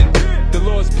 9/11. The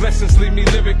Lord's blessings leave me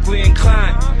lyrically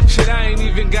inclined. Shit, I ain't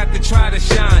even got to try to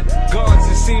shine. Guards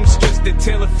and seamstress that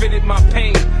tailor fitted my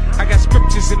pain. I got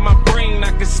scriptures in my brain,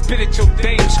 I can spit at your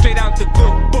dame. Straight out the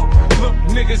good book. Look,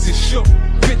 niggas is shook.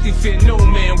 50 fit, no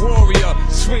man, warrior.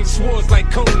 Swing swords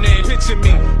like Conan. Picture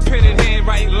me, pen in hand,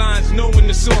 writing lines, knowing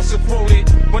the source of quoted.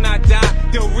 When I die,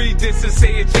 they'll read this and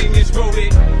say a genius wrote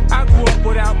it. I grew up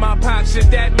without my pop, should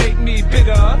that make me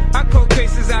bitter? I caught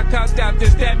cases, I caught out,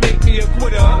 does that make me a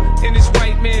quitter? In this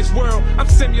white man's world, I'm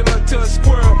similar to a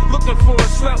squirrel. Looking for a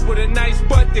slut with a nice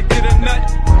butt to get a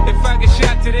nut. If I get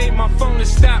shot today, my phone will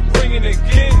stop ringing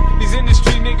again. These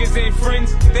industry niggas ain't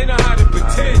friends, they know how to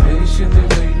pretend. Patiently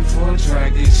waiting for a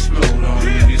track to explode on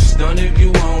you. Just stun if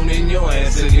you want and your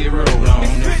ass will get rolled on.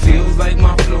 It feels like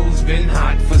my flow's been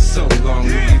hot for so long.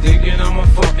 You thinking I'ma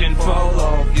fucking fall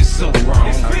off, you're so wrong.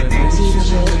 I've been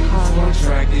patiently waiting for a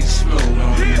track to explode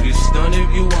on you. Just stun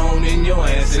if you want and your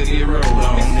ass will get rolled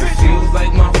on. It feels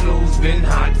like my flow's been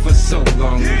hot for so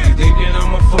long. You thinking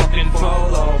I'ma fucking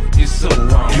fall off, you're so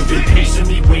wrong. You've been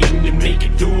patiently waiting to make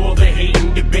it through all the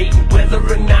hating, debating whether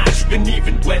or not you can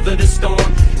even weather the storm.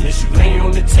 As you lay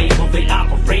on the table, they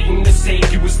operating to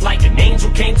save you. It's like an angel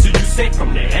came to you, sent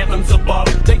from the heavens above.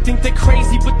 They think they're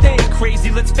crazy, but they ain't crazy.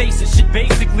 Let's face it, shit.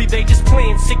 Basically, they just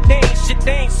playing sick. They ain't shit.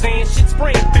 They ain't saying shit.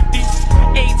 Spraying 50.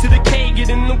 A to the K, get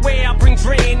in the way. I bring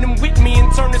Dre them with me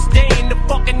and turn this day into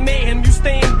fucking mayhem. You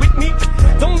staying with me?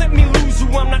 Don't let me lose you.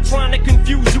 I'm not trying to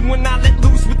confuse you. When I let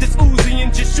loose with this Uzi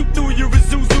and just shoot through your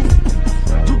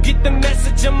Isuzu. You get the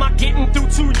message, am I getting through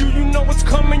to you? You know what's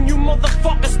coming, you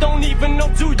motherfuckers don't even know,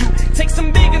 do you? Take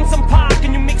some big and some pop,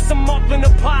 and you mix them up in a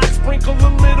pot. Sprinkle a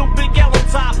little Big L on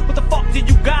top. What the fuck do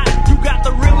you got? You got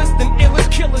the realest and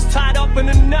illest killers tied up in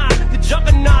a knot. The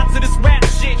juggernauts of the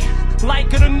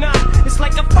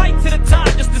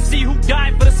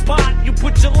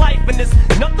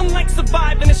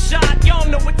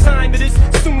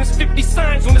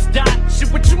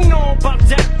know about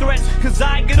death threats, cause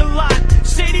I get a lot.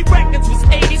 Shady Records was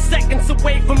 80 seconds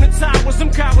away from the towers.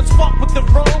 Some cowards fuck with the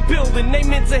wrong building, they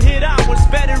meant to hit ours.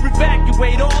 Better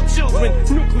evacuate all children.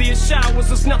 Nuclear showers,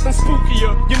 there's nothing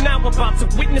spookier. You're now about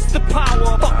to witness the power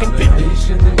of fucking victory.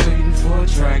 Patiently waiting for a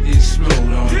track to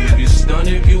explode on. You get stunned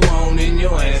if you want, and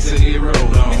your ass will get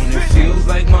rolled on. It feels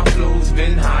like my flow's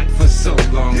been hot for so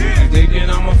long. If you thinking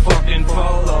I'ma fucking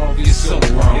fall off, you're so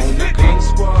wrong. The gun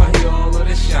squad, hear all of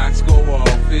the shots go off.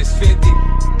 It's 50,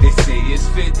 they say it's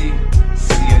 50.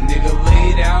 See a nigga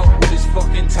laid out with his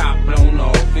fucking top blown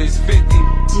off. It's 50,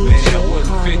 man, that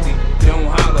wasn't 50. Don't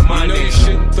holler my name. You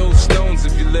shouldn't throw stones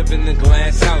if you live in a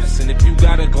glass house. And if you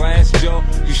got a glass jaw,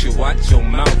 you should watch your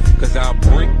mouth, cause I'll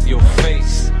break your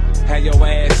face. Have your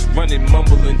ass running,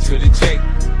 mumbling to the J.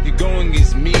 You're going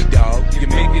against me, dog. You're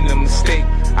making a mistake.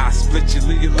 I split you,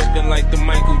 leave you looking like the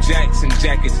Michael Jackson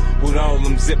jackets with all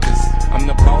them zippers. I'm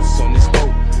the boss on this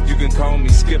boat. You can call me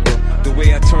Skipper. The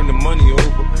way I turn the money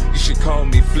over, you should call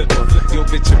me Flipper. Yo,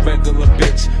 bitch, a regular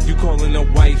bitch. You calling a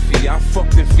wifey. I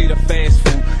fucked and feed her fast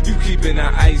food. You keeping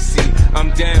her icy. I'm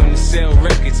down to sell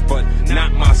records, but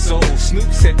not my soul.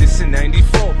 Snoop said this in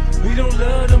 '94. We don't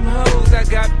love them hoes. I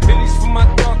got pennies for my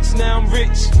thoughts, now I'm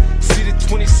rich. See the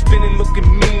 20 spinning,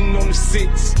 looking mean on the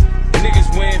 6.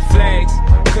 Niggas wearing flags,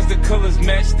 cause the colors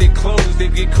match their clothes. They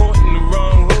get caught in the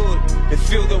wrong hood and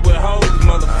filled up with hoes,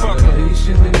 motherfucker. I'm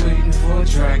patiently waiting for a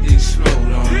track to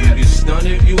explode on. You get stunned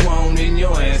if you want, and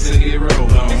your ass will get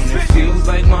rolled on. It feels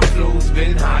like my flow's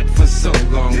been hot for so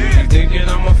long. If you thinking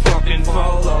I'ma fucking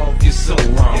fall off, you're so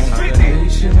wrong. I'm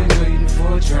patiently waiting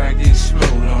for a track to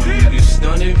explode on. You get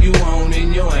stunned if you want,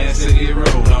 and your ass will get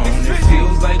rolled on. It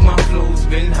feels like my flow's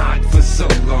been hot for so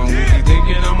long. If you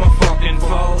thinking I'ma fucking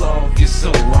fall off, you're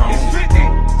so wrong. DJ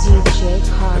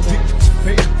Carter. Addicted to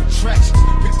fatal attractions,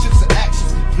 pictures and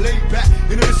actions we play back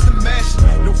in an instant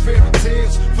mashing. No fairy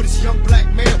tales for this young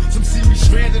black male. Some see me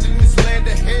stranded in this land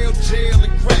of hell, jail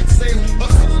and crack sale.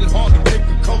 Hustling hard to take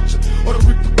the culture, or the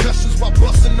repercussions while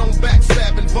busting on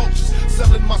backstabbing vultures.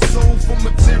 Selling my soul for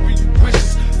material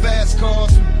wishes, fast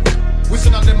cars.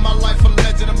 Wishing I lived my life a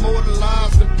legend,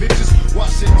 immortalized in pictures.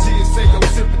 Watching tears say your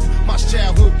sympathy. My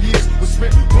childhood years was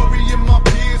spent burying my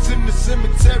peers in the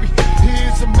cemetery.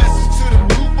 Here's a message to the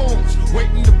newborns,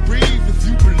 waiting to breathe. If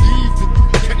you believe that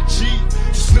you can achieve,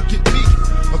 just look at me.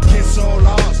 Against all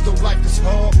odds, though life is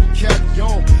hard, we carry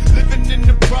on. Living in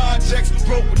the projects,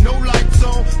 broke with no lights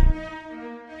on.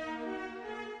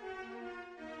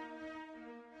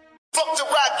 Fuck the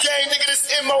rap game, nigga, this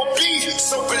MOB.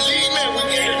 So believe me, we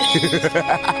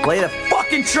ain't. Play the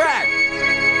fucking track.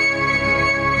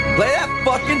 Play that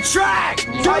fucking track.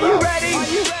 Are you ready?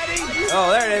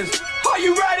 Oh, there it is. Are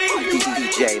you ready?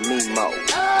 DJ Mimo.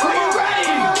 Are you ready?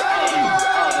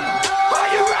 Are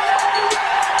you ready?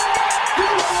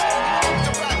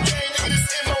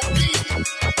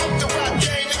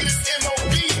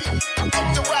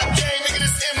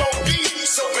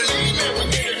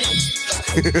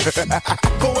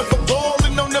 Going for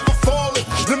ballin', no never fallin'.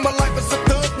 Live my life as a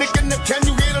thug, nigga. Now can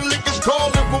you hear the lickers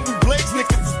callin'? When we blaze,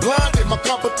 niggas is blinded. My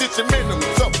competition minimum,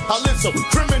 so I live so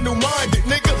criminal minded,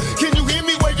 nigga. Can you hear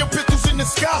me? Wave your pistols in the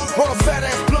sky. Roll a fat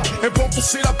ass blunt and bump the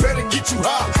shit. I better get you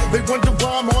high. They wonder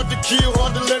why I'm hard to kill,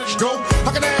 hard to let it go.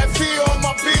 How can I have fear? All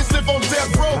my fears live on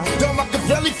death row. Down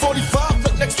Machiavelli, 45,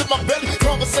 look next to my belly.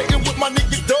 Conversating with my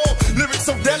nigga dog. Lyrics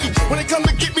so deadly. When they come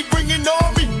to get me, bring an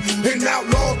army. An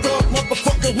outlaw thug,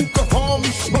 motherfucker who can harm me.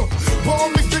 All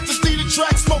these bitches need a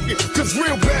track smoking, cause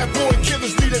real bad boy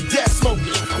killers need a gas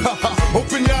smoking.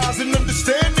 Open your eyes and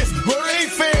understand this. Murder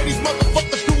ain't fair, these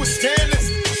motherfuckers do is scandalous.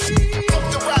 Fuck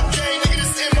the rap game, nigga,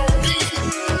 this MOB.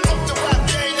 Fuck the rap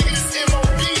game, nigga, this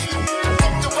MOB.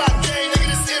 Fuck the rap game, nigga,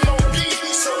 this MOB.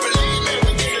 So believe me,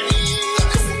 we get it.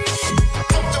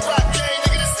 Fuck the rap game,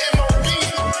 nigga, this MOB.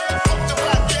 Fuck the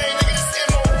rap game, nigga, this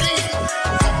MOB.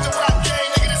 Fuck the rap game,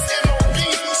 nigga, this MOB.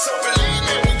 So believe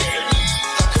me, we get it.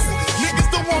 Niggas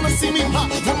don't wanna see me hot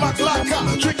with my Glock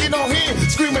out, drinking on here,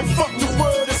 screaming fuck the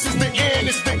world. This is the end,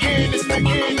 it's the end, it's the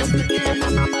end, it's the end.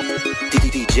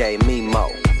 DJ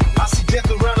Mimo. I see death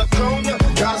around the corner.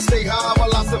 Gotta stay high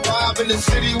while I survive in the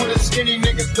city where the skinny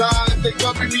niggas die. If they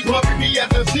bury me as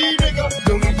a Z nigga.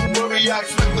 Don't need to worry, I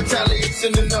expect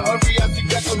retaliation in a hurry. I see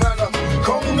death around the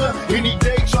corner. Any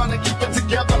day trying to keep it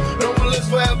together. No one lives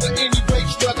forever anyway,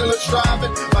 struggling,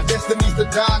 striving. My destiny's to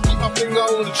die, keep my finger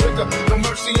on the trigger. No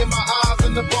mercy in my eyes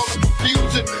and the ball of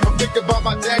confusion. I'm thinking about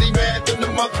my daddy, man, than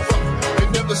the motherfucker. They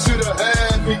never should have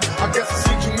had me. I guess I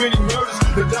seen too many murders.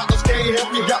 The doctors can't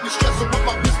help me, got me stressing with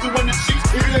my pistol in the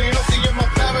sheets. If it ain't healthy in my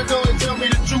paranoid, tell me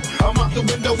the truth. I'm out the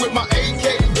window with my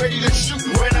AK, ready to shoot.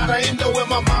 Ran out of endo and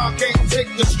my mom can't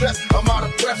take the street. stress. I'm out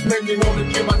of breath, make me wanna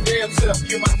give my damn self. Fuck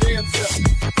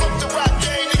the rock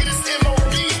gang, nigga, this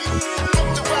M.O.B. Fuck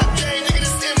the rock gang, nigga,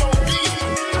 this M.O.B.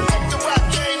 Fuck the rock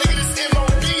gang, nigga, this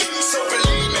M.O.B. So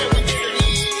believe me, we get it.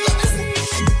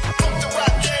 Fuck the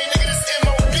rock gang, nigga, this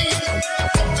M.O.B.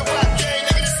 Fuck the rock gang,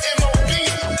 nigga, this M.O.B.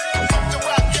 Fuck the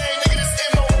rock gang, nigga, this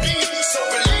M.O.B. So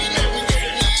believe me, we get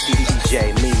it. DJ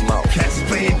Mimo. Cats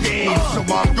playing games, so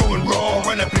I'm going raw.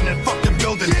 Run up in the fucking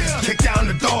building, kick down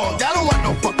the door. Y'all don't want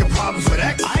no fucking problems with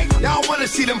X. Y'all wanna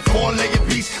see them four-legged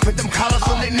beasts with them collars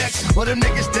on their necks, or them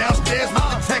niggas downstairs with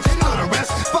the text. You know the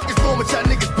rest. Fuck is wrong with y'all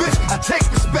niggas, bitch? I take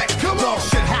respect. Dog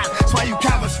shit hot, that's why you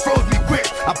cowards froze me quick.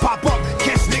 I pop up,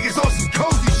 catch niggas on some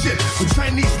cozy shit with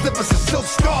Chinese slippers and silk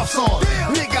scarves on.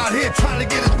 Nigga out here trying to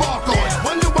get his bark on.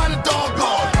 Wonder why the dog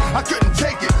gone. I couldn't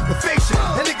take it, the fake shit.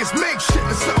 That niggas make shit.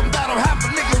 There's something that don't happen,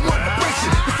 nigga want to break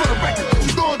shit. And for the record, what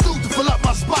you gonna do to fill up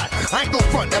my spot? I ain't gon'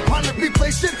 front, that Ponder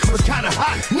replay shit was kinda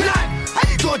hot. Not! How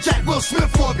you gonna jack Will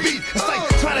Smith for a beat? It's like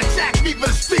trying to jack me for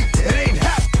the street. It ain't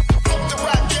happening. Fuck the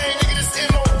rock gang, nigga, this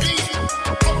M.O.B.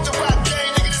 Fuck the rock gang,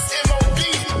 nigga, this M.O.B.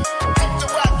 Fuck the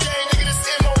rock gang, nigga, this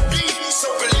M.O.B. So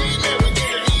believe me, we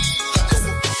get it.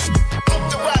 Fuck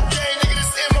the rock gang, nigga,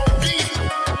 this M.O.B.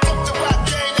 Fuck the rock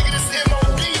gang, nigga, this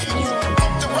M.O.B.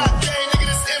 Fuck the rock gang, nigga,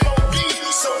 this M.O.B.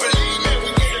 So believe me,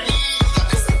 we get it.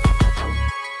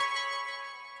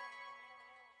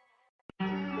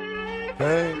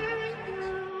 Hey.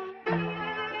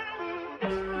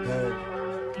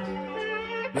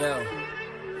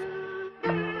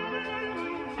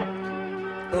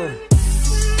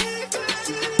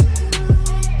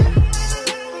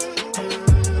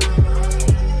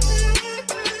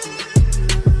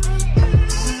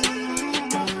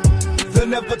 They'll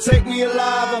never take me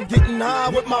alive. I'm getting high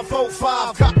with my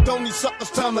 4-5. Cocked on these suckers,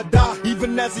 time to die.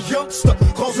 Even as a youngster,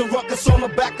 causing ruckus on the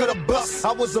back of the bus.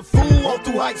 I was a fool all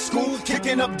through high school,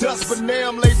 kicking up dust, but now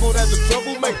I'm labeled as a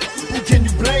troublemaker. Who can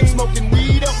you blame? Smoking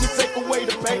weed help me take away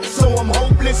the pain. So I'm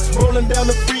hopeless, rolling down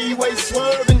the freeway,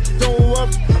 swerving. Don't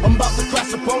worry, I'm about to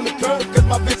crash upon the curb, cause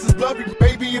my vision's blurry.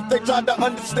 Baby, if they tried to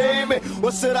understand me,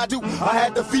 what should I do? I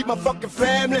had to feed my fucking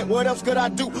family. What else could I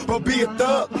do but be a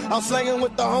thug? I'm slanging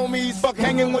with the homies, fuck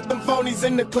hanging with them phonies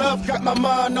in the club. Got my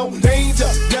mind on danger,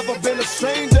 never been a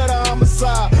stranger to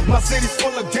homicide. My city's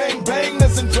full of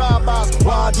gangbangers and drive-bys.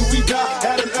 Why do we die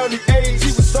at an early age?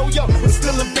 He was so young, but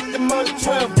still a victim of the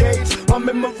 12 gauge. My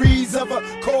memories of a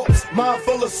corpse, mind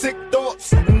full of sick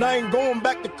thoughts, and I ain't going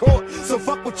back to court. So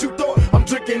fuck what you thought. I'm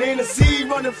drinking Hennessy,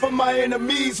 running from my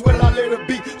enemies. Will I let it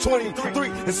be 23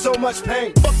 and so much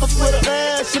pain? Fuck us with an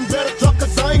ass and better talk,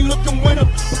 cause I ain't looking winter.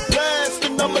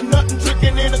 Blasting, I'm a nut and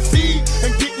drinking Hennessy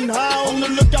and getting high on the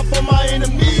lookout for my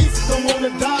enemies. Don't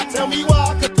wanna die, tell me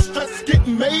why, cause the stress is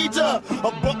getting major.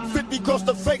 A $150 across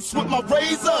the face with my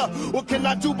razor. What can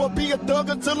I do but be a thug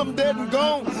until I'm dead and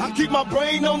gone? I keep my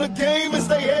brain on the game and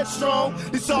stay headstrong.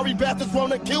 These sorry bastards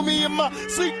wanna kill me in my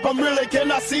sleep. I'm really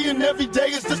cannot see, and every day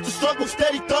is just a struggle.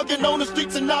 Steady thugging on the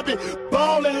streets and I been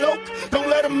ballin' low. Don't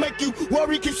let them make you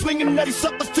worry. Keep swinging at these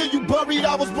suckers till you buried.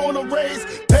 I was born and raised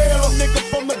hell, nigga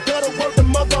from the gutter. Word the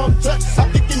mother, I'm touched.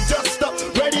 I'm kicking dust up,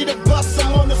 ready to bust.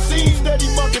 I'm on the scene, steady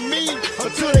mugging me.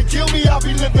 Until they kill me, I'll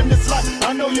be living this life.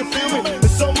 I know you feel me.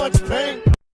 There's so much pain.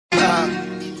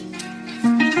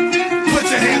 Put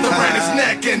your hand around his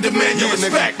neck and demand your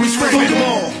respect. We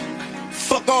screaming.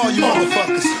 Fuck all you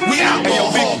motherfuckers. We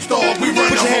outlaw hogs, dog. We run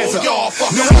the whole y'all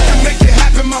fuckers. No one can make it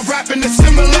happen. My rapping is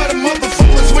similar to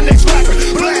motherfuckers when they scrapping.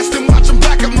 Blast and watch them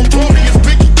back. I'm notorious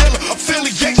Biggie Dilla.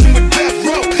 Affiliation with Death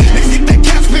Row. Niggas get that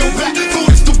gas bill back.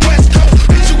 Food is the West Coast.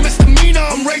 Bitch, you misdemeanor.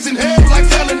 I'm raising hell like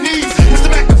felonies. Mr.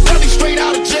 Machiavelli straight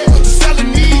out of jail.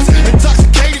 Selling these.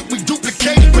 Intoxicated, we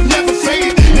duplicated but never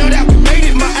faded. Now that we made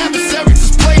it, my adversaries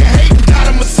is playing hate.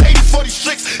 Got a Mercedes for these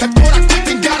tricks. That thought I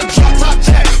clicked and got a drop top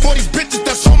jack. For these bitches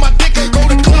that's on my dick. Go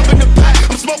to club in the back.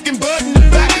 I'm smoking bud in the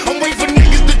back. I'm waiting for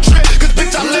niggas to trip. Cause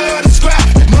bitch, I love to scrap.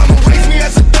 Mama raised me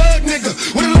as a thug nigga.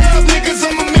 With a love niggas,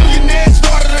 I'm a millionaire.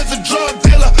 Started as a drug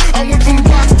dealer. I went from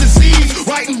box disease,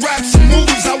 writing raps and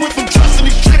movies. I went from trusting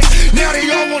these tricks. Now they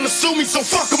all wanna sue me, so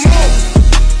fuck them all.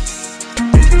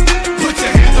 Put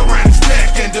your hands around his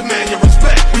neck and demand your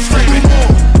respect. We screaming.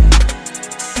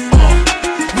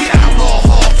 We outlaw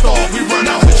hogs, dog. We run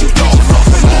out with you, dog.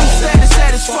 Status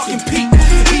at its fucking peak.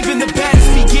 Even the baddest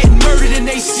be getting murdered in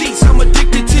they seats. I'm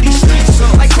addicted to these streets,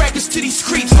 like crackers to these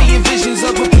creeps. Seeing visions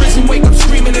of a prison, wake up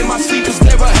screaming in my sleep. Is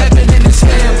there a heaven in this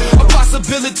hell? A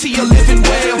possibility of living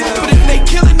well. But if they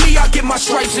killing me, I get my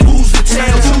stripes and who's the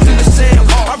tail? Choosing the sale.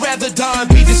 I'd rather die and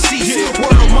be deceased.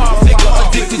 Word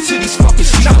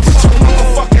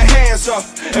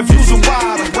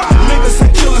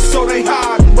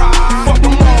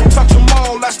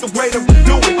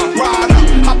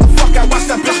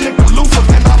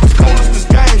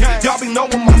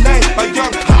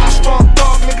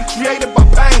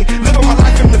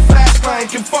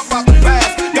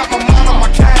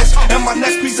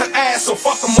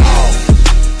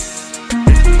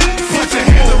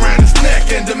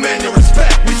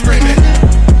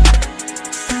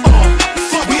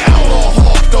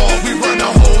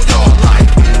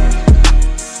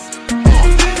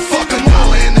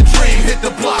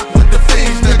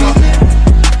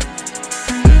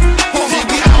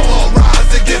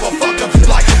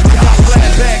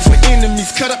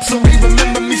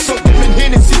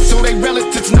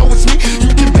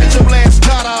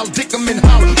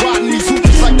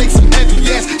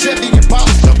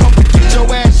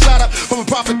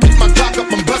profit, pick my Glock up,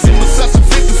 I'm buzzing with such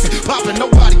efficiency. Popping,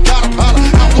 nobody got a holler.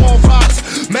 Outlaw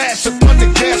riders, mash up on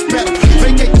the gas pedal.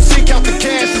 Vacate the sink out the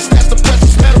cash and snatch the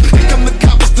precious metal. Here come the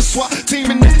coppers, the SWAT team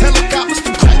in the helicopters.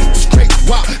 The crackers, the straight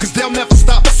wild, cause they'll never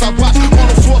stop us. I watch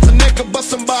Arnold Schwarzenegger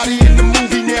bust somebody in the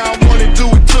movie. Now I wanna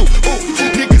do it too. Ooh,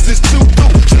 niggas is too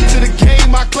through. True to the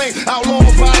game, I claim. Outlaw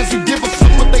riders who give a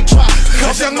fuck what they try.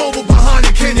 Cause young over behind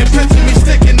the canyon, picture me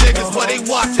sticking niggas, but they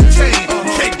watching chain.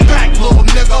 Kick back, little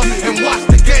nigga, and watch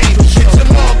the game. Get your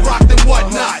mug rocked and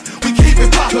whatnot. We keep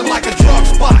it poppin' like a drug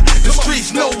spot. The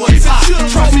streets know what's hot.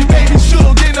 Trust me, baby,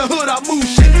 Suge in the hood, I move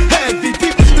shit heavy.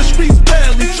 People in the streets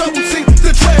barely trouble seem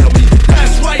to trail me.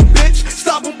 That's right, bitch.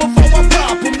 Stop them before I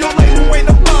pop them. Your label ain't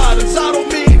the bottoms. I don't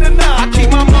mean to not. I keep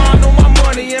my mind on my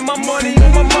money and my money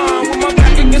on my mind. With my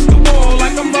back against the wall,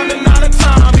 like I'm running out of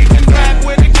time. Even back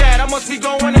with the cat, I must be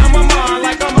going out my mind.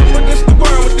 Like I'm up against the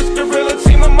world with this gorilla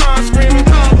team of mine. Screaming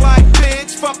dog like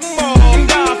bitch, fuck them all and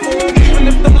die for them. Even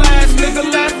if the last nigga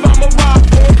left, I'ma rock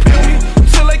for them. Feel me?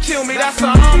 Till they kill me, that's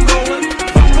how I'm rolling.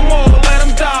 Fuck them all, let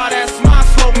them die, that's my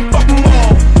slogan. Fuck them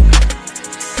all.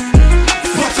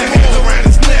 Put your hands around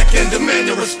his neck and demand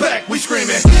your respect. We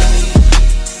screaming.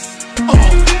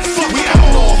 Fuck, we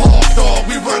outlaw hard dog.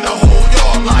 We run the whole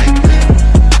yard like.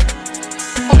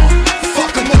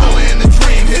 Fuck them all in the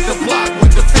dream. Hit the block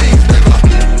with the things, nigga.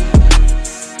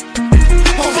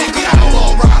 Homie, we outlaw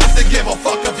riders. They give a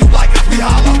fuck if you like us. We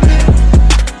holler.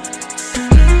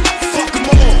 Fuck them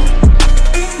all.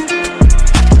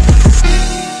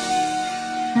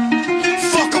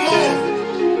 Fuck them all.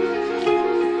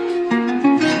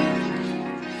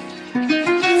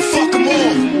 Fuck them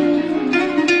all.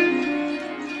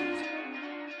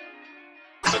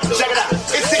 Check it out.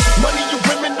 Is it money, you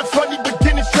women, the funny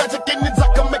beginnings, tragic endings? I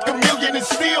can make a million and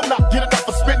still not get enough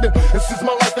for spending. And since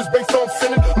my life is based on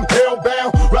sinning, I'm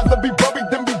hellbound. Rather be buried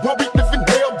than be worried, living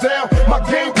hell down. My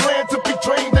game plan to be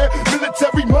trained in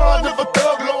military mind of a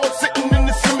thug lord sitting in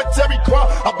the cemetery crying.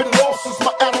 I've been lost since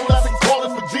my adolescent,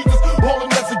 calling for Jesus,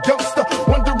 rolling as a youngster,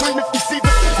 wondering if you see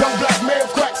this young black man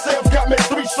crack sales got me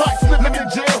 3 strikes, living in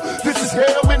jail. This is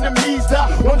hell, enemies die.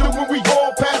 Wonder when we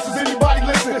all pass. Is anybody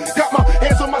listening? Got my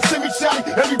hands on my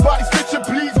semi-shotty. Everybody stitching,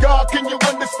 please God, can you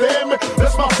understand me?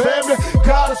 That's my family.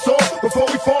 God us all before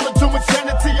we fall into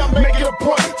insanity. I make it a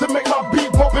point to make my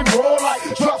beat bump and roll like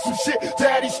drop some shit.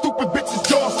 Daddy, stupid bitches,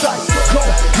 jaws tight. Go,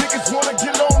 niggas wanna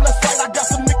get on, let's fight. I got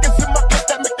some niggas in my clip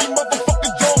that make they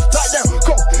motherfucking jaws tight. Now,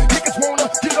 go, niggas wanna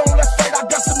get on, let's fight. I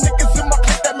got some niggas in my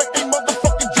clip that make they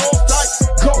motherfucking jaws tight.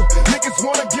 Go, niggas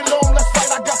wanna get on, let's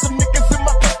fight. I got some niggas in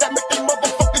my clip that make they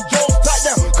motherfucking jaws tight.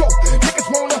 Now, go, niggas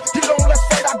wanna get on, let's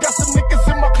fight. I got some niggas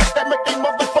in my clip that make they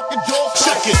motherfucking jaws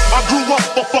tight. Check it, I grew up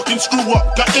a fucking screw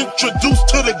up. Got introduced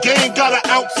to the game, got an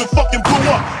ounce and fucking blew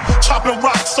up. Chopping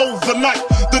rocks overnight.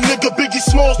 The nigga Biggie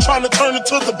Smalls trying to turn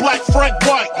into the black Frank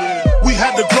White. We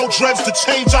had to grow dreads to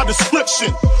change our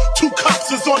description. 2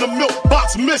 cops is on the milk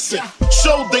box missing.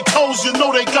 Showed they toes, you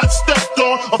know they got stepped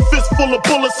on. A fist full of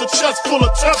bullets, a chest full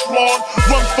of Teflon.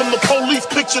 Run from the police,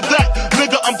 picture that.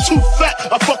 Nigga, I'm too fat.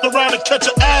 I fuck around and catch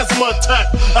an asthma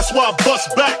attack. That's why I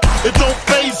bust back. It don't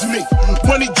faze me.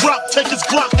 When he drop, take his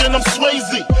Glock and I'm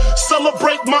Swayze.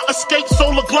 Celebrate my escape,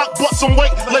 solar Glock, bust some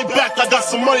weight. Lay back, I got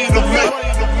some money to make.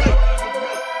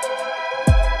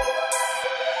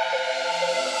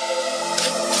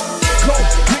 Go,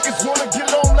 niggas wanna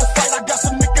get on, let's fight. I got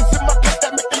some niggas in my clip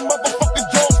that make they motherfucking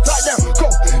jaws tight. Now, go,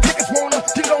 niggas wanna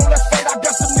get on, let's fight. I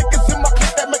got some niggas in my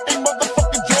clip that make they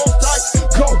motherfucking jaws tight.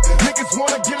 Go, niggas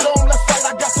wanna get on, let's fight.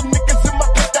 I got some niggas in my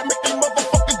clip that make they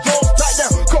motherfucking jaws tight. Now,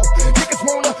 go, niggas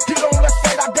wanna get on, let's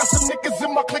fight. I got some niggas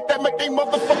in my clip that make they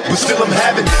motherfucking. But still I'm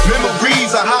having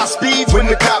memories of high speeds when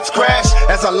the cops crash.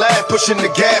 As I laugh, pushing the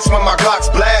gas when my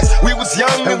Glocks blast. We was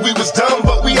young and we was dumb,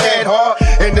 but we had heart.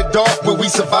 In the dark, where we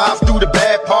survived through the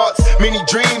bad parts. Many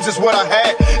dreams is what I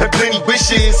had, and plenty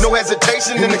wishes. No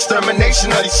hesitation and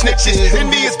extermination of these snitches.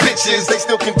 Envious bitches, they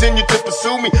still continue to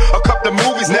pursue me. A couple of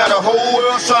movies, now the whole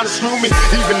world's trying to screw me.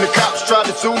 Even the cops try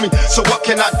to sue me. So what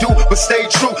can I do but stay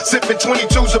true? Sipping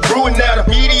 22s of brewing, now the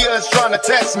media is trying to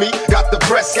test me. Got the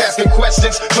press asking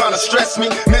questions, trying to stress me.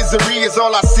 Misery is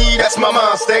all I see, that's my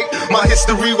mind state. My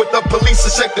history with the police to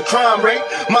shake the crime rate.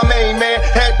 My main man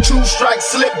had 2 strikes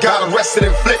slip, got arrested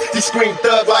and flipped. He screamed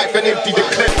thug life and emptied the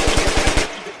clip.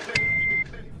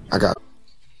 I got.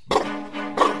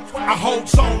 I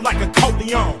hold on like a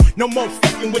Corleone. No more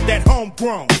fucking with that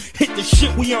homegrown. Hit the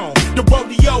shit we on. The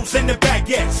rodeos and the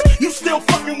baguettes. You still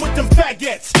fucking with them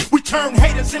faggots. We turn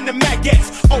haters into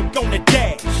maggots. Oak on the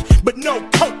dash, but no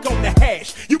coke on the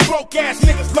hash. You broke ass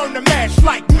niggas learn to mash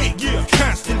like me. Yeah,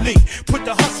 constantly put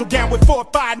the hustle down with 4 or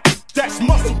 5. That's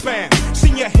muscle bound.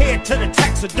 Send your head to the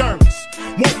taxidermist.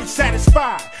 won't be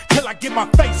satisfied till I get my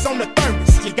face on the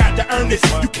thermos. You got to earn this,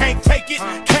 you can't take it,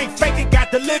 can't fake it,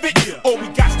 got to live it, or we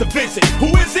got to visit. Who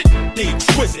is it? The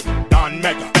exquisite Don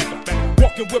Mega.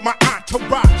 Walking with my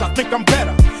entourage, I think I'm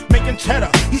better, making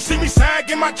cheddar. You see me sag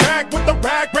in my jag with the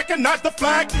rag, recognize the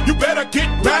flag, you better get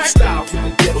back. Style from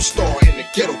the ghetto star in the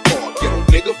ghetto bar. Ghetto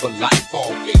nigga for life,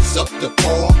 always up the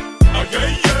bar.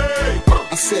 Yeah,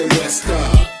 yeah. I said West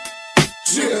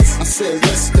Cheers. I said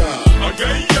West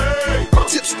yeah, yeah.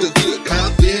 Tips the hood,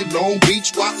 Compton, Long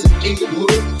Beach, Watson,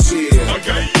 Inglewood. Cheers.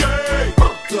 Yeah, yeah.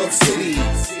 Club City.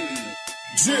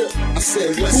 I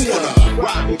said West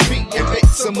ride with me and make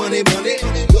some money.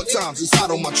 What times it's hot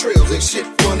on my trails, ain't shit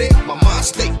funny. My mind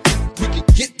state, we can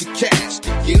get the cash.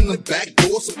 Get in the back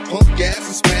door, some pump gas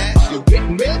and smash. You're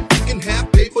getting mad, you can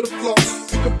have pay for the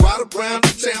floss. You can ride around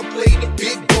the town, play the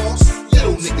big boss.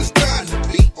 Little niggas dying to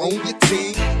be on your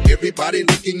team. Everybody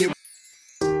looking your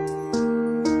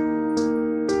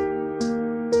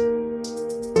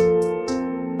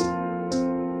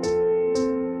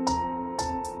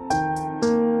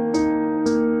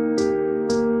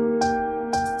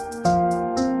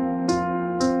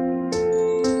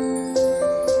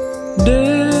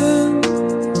đêm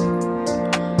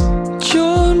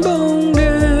trốn bóng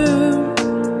đêm,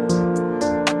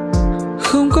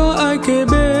 không có ai kề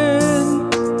bên,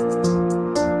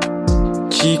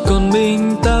 chỉ còn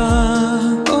mình ta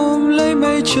ôm lấy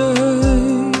mây trời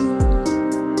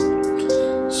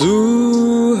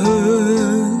du hơi.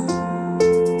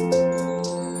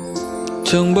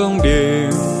 Trong bóng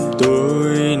đêm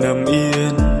tôi nằm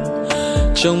yên,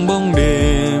 trong bóng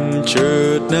đêm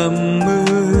chợt nằm mơ,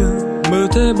 mơ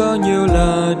thấy bao nhiêu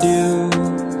là điều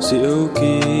diệu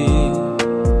kỳ.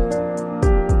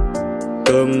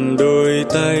 Cầm đôi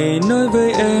tay nói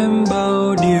với em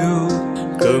bao điều,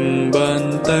 cầm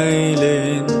bàn tay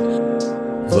lên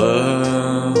và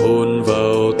hôn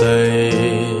vào tay.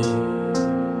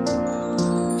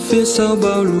 Phía sau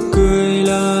bao nụ cười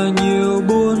là nhiều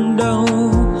buồn đau,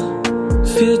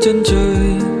 phía chân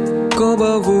trời có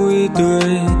bao vui tươi.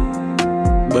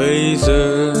 Bây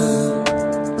giờ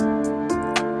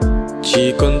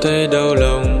chỉ còn thấy đau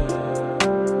lòng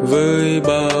với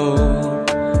bao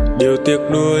điều tiếc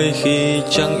nuối khi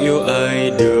chẳng yêu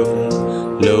ai được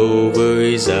lâu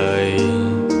với dài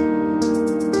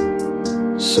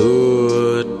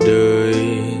suốt đời.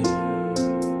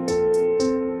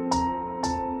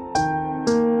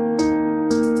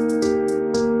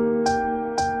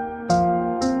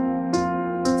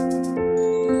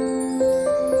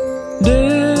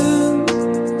 Đêm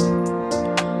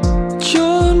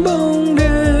trốn bóng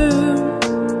đêm,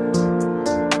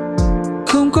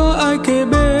 không có ai kề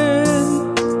bên,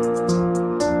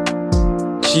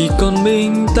 chỉ còn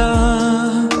mình ta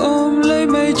ôm lấy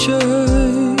mây trời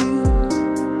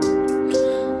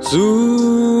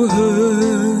du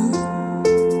hơi.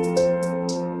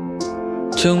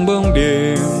 Trong bóng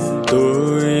đêm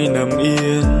tôi nằm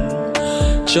yên,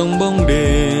 trong bóng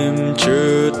đêm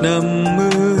chợt nằm mơ,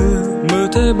 mơ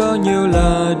thấy bao nhiêu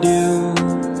là điều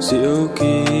diệu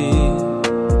kỳ.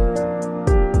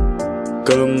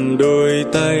 Cầm đôi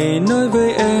tay nói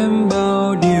với em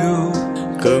bao điều,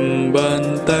 cầm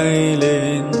bàn tay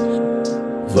lên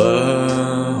và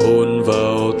hôn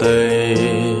vào tay.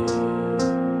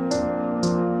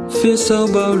 Phía sau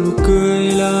bao nụ cười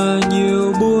là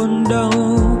nhiều buồn đau,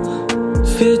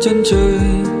 phía chân trời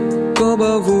có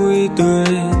bao vui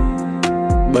tươi.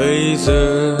 Bây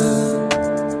giờ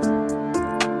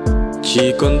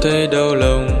chỉ còn thấy đau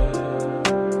lòng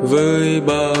với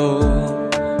bao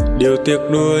điều tiếc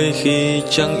nuối khi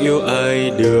chẳng yêu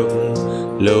ai được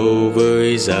lâu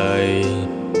với dài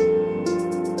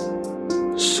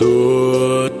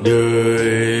suốt đời.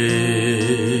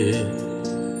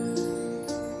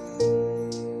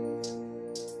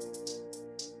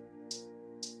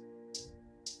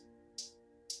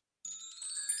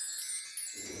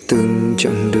 Từng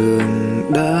chặng đường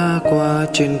đã qua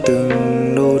trên từng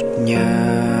nốt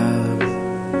nhạc,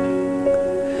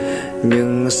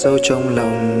 nhưng sâu trong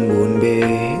lòng buồn bề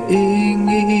ý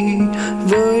nghĩ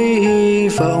với hy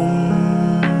vọng.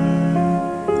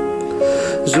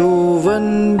 Dù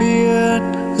vẫn biết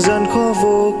gian khó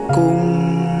vô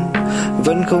cùng,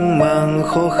 vẫn không mang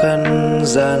khó khăn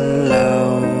gian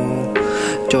lao,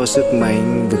 cho sức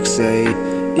mạnh vực dậy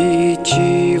ý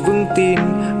chí vững tin,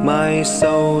 mai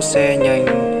sau sẽ nhanh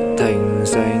thành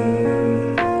danh.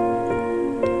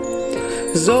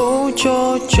 Dẫu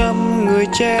cho trăm người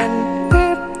chen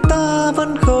ép ta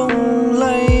vẫn không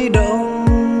lay động,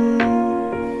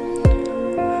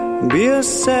 biết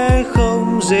sẽ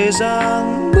không dễ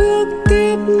dàng bước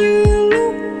tiếp như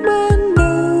lúc ban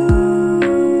đầu.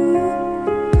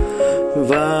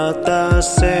 ta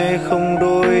sẽ không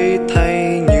đổi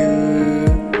thay như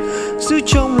giữ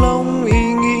trong lòng ý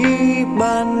nghĩ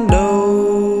ban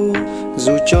đầu,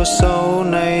 dù cho sau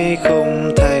này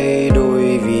không thay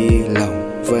đổi vì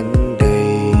lòng vẫn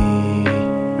đầy.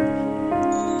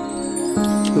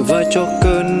 Và cho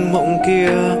cơn mộng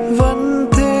kia vẫn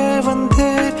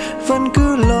thế, vẫn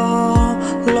cứ lo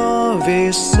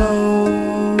về sau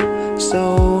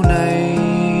này.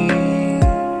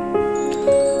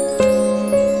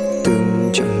 Từng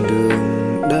chặng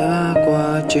đường đã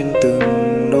qua trên từng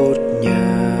nốt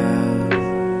nhạc,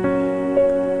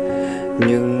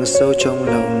 nhưng sâu trong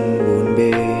lòng buồn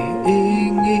bề ý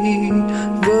nghĩ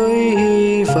với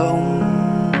hy vọng.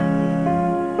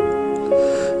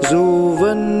 Dù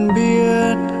vẫn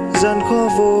biết gian khó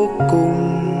vô cùng,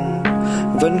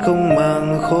 vẫn không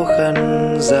mang khó khăn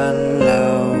gian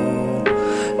lao,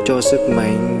 cho sức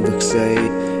mạnh vực dậy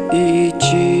ý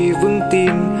chí vững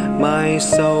tin, mai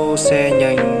sau sẽ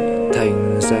nhanh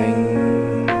thành danh.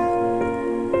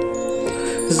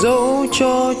 Dẫu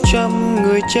cho trăm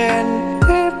người chen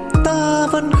ép ta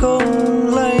vẫn không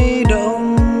lay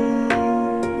động,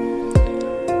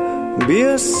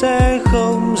 biết sẽ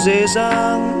không dễ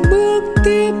dàng bước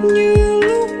tiếp như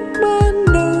lúc ban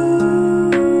đầu.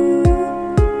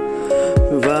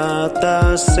 Và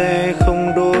ta sẽ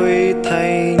không đổi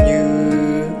thay như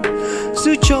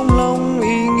giữ trong lòng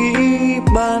ý nghĩ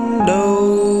ban đầu,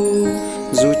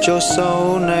 dù cho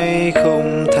sau này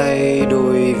không thay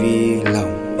đổi vì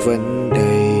lòng vẫn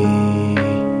đầy.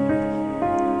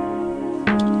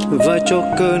 Và cho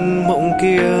cơn mộng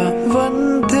kia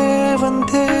vẫn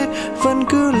thế, vẫn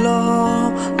cứ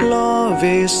lo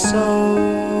về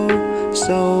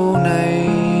sau này.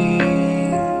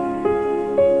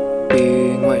 Khi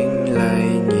ngoảnh lại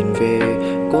nhìn về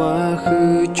quá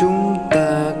khứ, chúng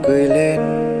ta cười lên,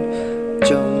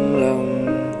 trong lòng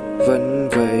vẫn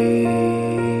vậy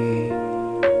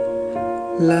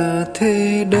là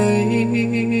thế đấy.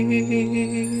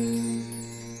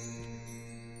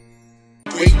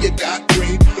 You got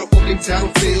green, no fucking town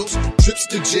feels. Trips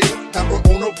to jail, have her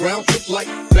on a round trip like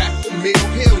back to mail.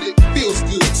 Hell, it feels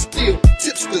good, still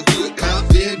tips the hood.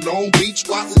 Compton, Long Beach,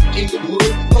 Watson,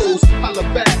 Inglewood, hoes, holla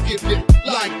back if you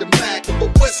like the Mac of a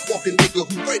West walking nigga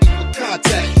who ready for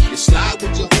contact. You slide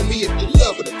with your homie if you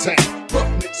love of the town.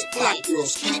 Rough niggas, fly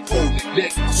girls, keep holding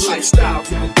it. Lifestyle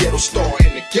from the ghetto star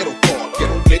in the ghetto car.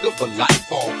 Ghetto nigga for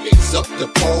life, always up the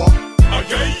par.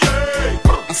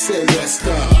 I said let's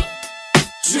start.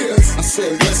 Cheers, I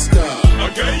said let's start.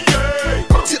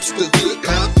 Tips the hood,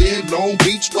 Compton, Long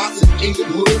Beach, Watson,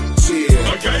 Inglewood. Cheers,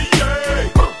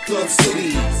 Club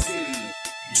City.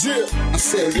 I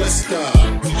said let's start.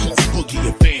 We just boogie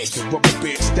and bands, the rubber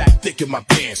bands stacked thick in my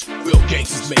pants. Real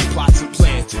gangsters make plots and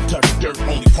plans and touch dirt,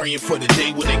 only praying for the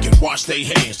day when they can wash their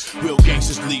hands. Real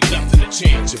gangsters leave nothing to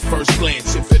chance. At first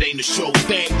glance, if it ain't a show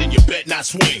thing, then you bet not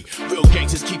swing. Real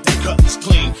gangsters keep their cutlass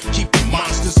clean, keep the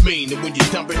monsters mean, and when you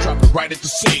dump it, drop it right at the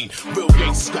scene. Real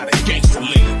gangsters got a gangster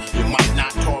lean. You might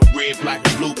not talk red, black,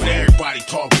 and blue, but everybody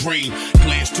talk green.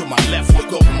 Glance to my left,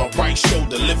 look over my right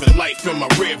shoulder, living life in my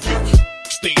rear view.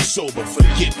 Stay sober for the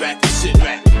get back and sit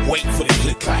back. Wait for the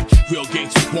click clack. Real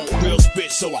gangsters want real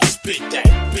spit, so I spit that,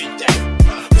 bit that.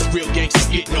 The real gangsters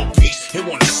get no peace. They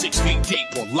want it 6 feet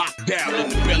deep or locked down in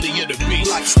the belly of the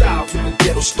beast. Lifestyle from the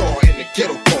ghetto star in the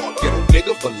ghetto car. Ghetto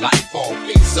nigga for life,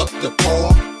 always up the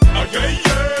par.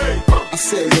 I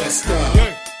said let's start.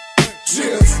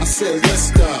 Cheers, I said let's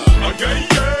start.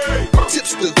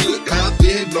 Tips the hood,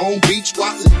 Compton, Long Beach,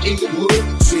 Watson, Inglewood.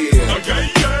 Cheers,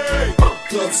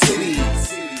 Club City.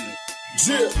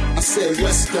 I said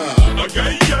let's start.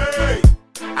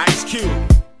 Ice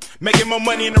Cube, making more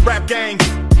money in the rap game.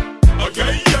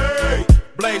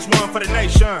 Blaze one for the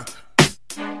nation.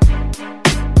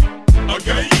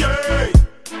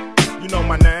 You know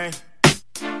my name.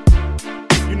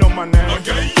 You know my name.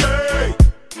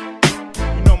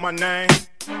 You know my name.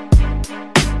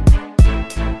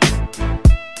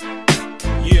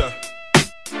 Yeah.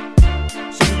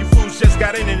 Some of you fools just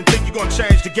got in and think you're gonna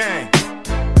change the game.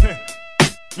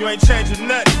 You ain't changing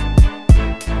nothing.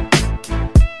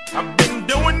 I've been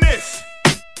doing this.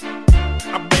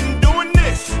 I've been doing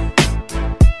this.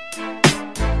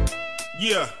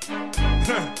 Yeah.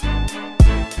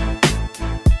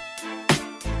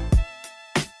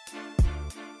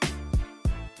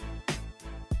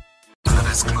 An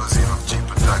exclusive of G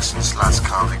Production. Productions, Lots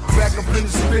Comic Music. Back up in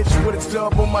this bitch with a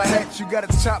dub on my hat. You got a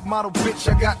top model bitch,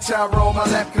 I got Tyra on my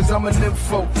lap cause I'm a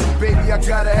nympho. Baby, I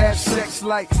gotta have sex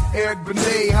like Eric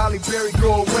Benet, Holly Berry,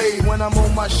 go away when I'm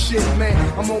on my shit, man.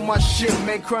 I'm on my shit,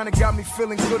 man. Chronic got me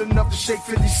feeling good enough to shake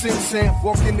 50 cents and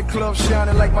walk in the club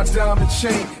shining like my diamond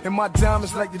chain. And my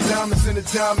diamonds like the diamonds in the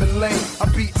diamond lane. I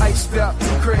be iced out,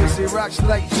 crazy, rocks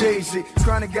like Jay-Z.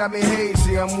 Chronic got me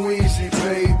hazy, I'm wheezy,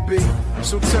 baby.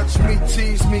 So touch me,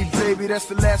 tease me, baby. That's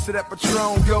the last of that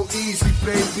Patron, go easy,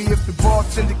 baby. If the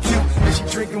bartender cute and she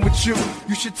drinking with you,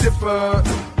 you should tip her,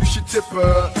 you should tip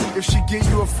her. If she give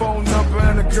you a phone number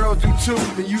and a girl do too,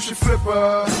 then you should flip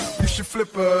her, you should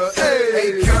flip her.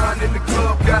 Hey, Akon in the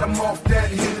club, got him off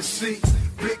that Hennessy.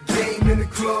 Big game in the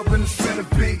club and it's finna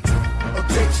be a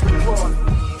gangsta party.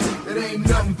 It ain't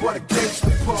nothing but a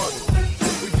gangsta party.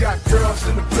 We got girls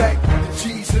in the back, the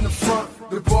G's in the front.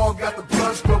 The ball got the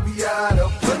blunts, but we out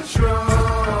of Patron.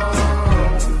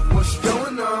 What's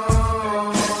going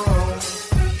on?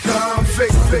 Come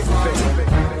fake.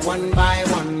 One by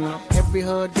one, every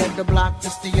hood get the block,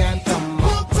 just the anthem.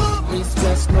 East,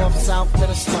 west, north, south to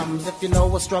the slums. If you know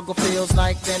what struggle feels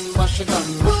like, then bust your gun.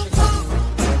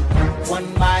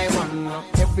 One by one,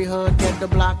 every hood get the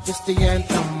block, just the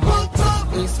anthem.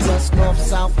 East, west, north,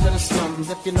 south to the slums.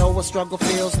 If you know what struggle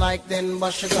feels like, then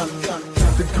bust your gun.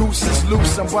 The goose is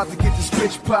loose, I'm about to get this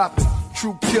bitch poppin'.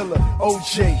 True killer,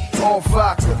 OJ, all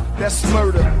vodka, that's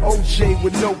murder. OJ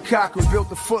with no cocker,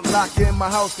 built a Foot Locker in my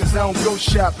house cause I don't go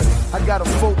shopping. I got a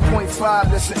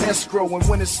 4.5 that's an escrow, and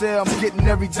when it's sale I'm getting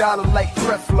every dollar like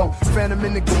Creflo. Phantom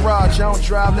in the garage, I don't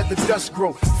drive, let the dust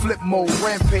grow. Flip mode,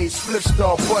 rampage, flip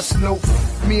star, bust note.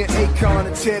 Me and Akon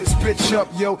and tear this bitch up,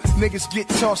 yo. Niggas get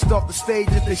tossed off the stage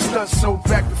if they stunt, so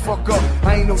back the fuck up.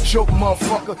 I ain't no joke,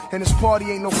 motherfucker, and this party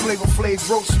ain't no Flavor Flav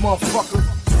roast, motherfucker.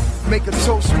 Make a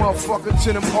toast, motherfucker,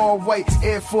 to them all white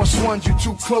Air Force Ones, you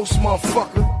too close,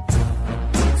 motherfucker.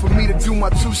 For me to do my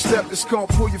two-step, it's gonna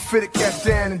pull your fitted cap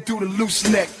down and do the loose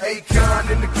neck. Akon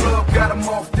in the club, got him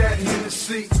off that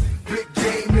Hennessy. Big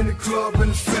game in the club and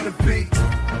it's finna be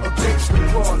a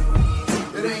gangsta party.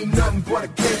 It ain't nothing but a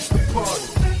gangsta party.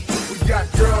 We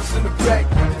got girls in the back,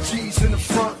 the G's in the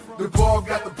front. The ball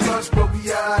got the blunts, but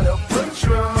we out of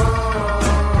Patron.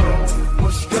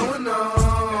 What's going on?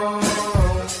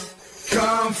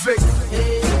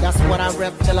 That's what I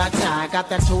rep till I die. Got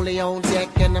that Tule on deck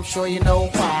and I'm sure you know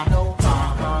why.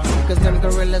 Cause them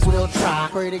gorillas will try.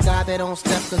 Pray to God they don't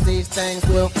step cause these things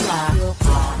will fly.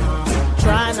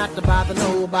 Try not to bother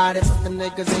nobody, but the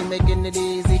niggas ain't making it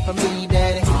easy for me,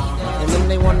 daddy. And then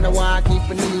they wonder why I keep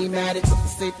a knee at it. With the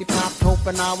safety popped,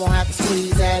 hoping I won't have to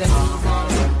squeeze at it.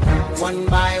 One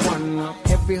by one,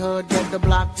 every hood get the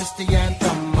block, just the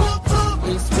anthem.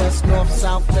 East, west, north,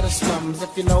 south to the slums.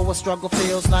 If you know what struggle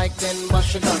feels like, then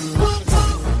bust your gun.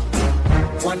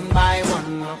 One by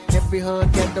one, every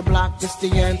hood get the block, just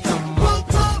the anthem.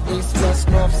 East, west,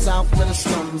 north, south to the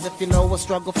slums. If you know what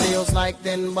struggle feels like,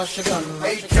 then bust your gun.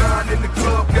 Akon in the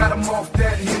club, got him off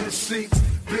that Hennessy.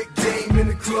 Big game in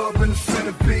the club and it's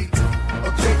finna be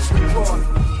a gangsta party.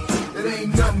 It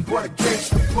ain't nothing but a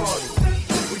gangsta party.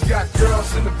 We got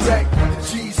girls in the back, the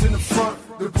G's in the front.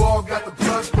 The ball got the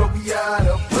blunts, but we out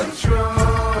of Patron.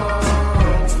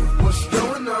 What's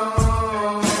going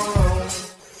on?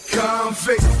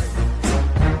 Convict.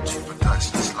 G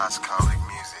Productions, Lots Comic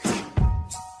Music.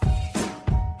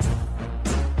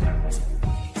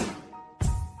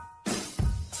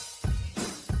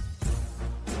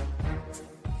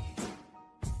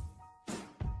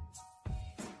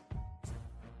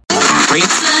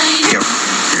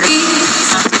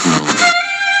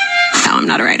 No, I'm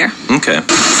not a writer. Okay.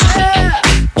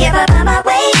 If I'm on my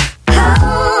way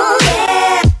home,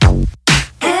 yeah.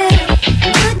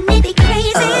 Wouldn't it be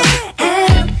crazy?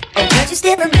 Oh, don't you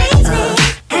still amaze me?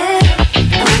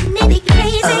 Wouldn't it be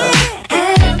crazy?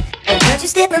 Oh, don't you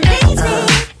still amaze me?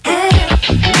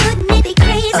 Wouldn't it be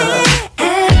crazy?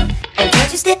 Oh,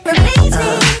 don't you still amaze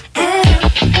me?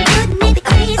 Wouldn't it be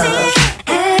crazy?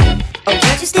 Oh,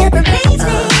 don't you still amaze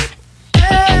me?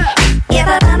 If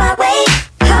I'm on my way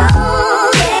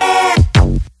home, yeah.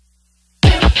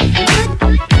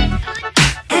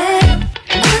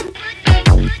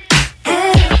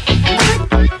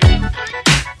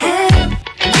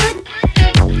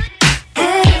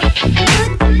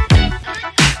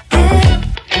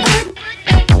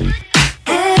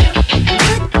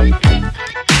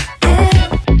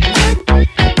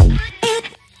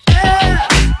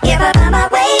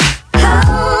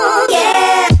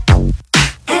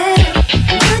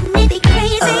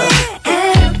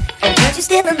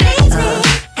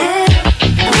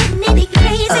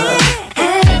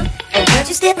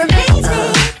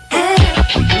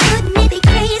 Wouldn't it be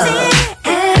crazy?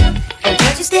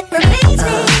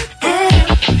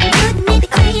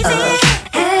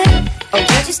 Oh,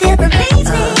 would you still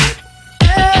amaze me?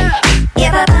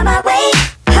 If I find my way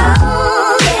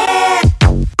home, yeah.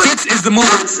 This is the move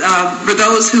for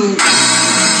those who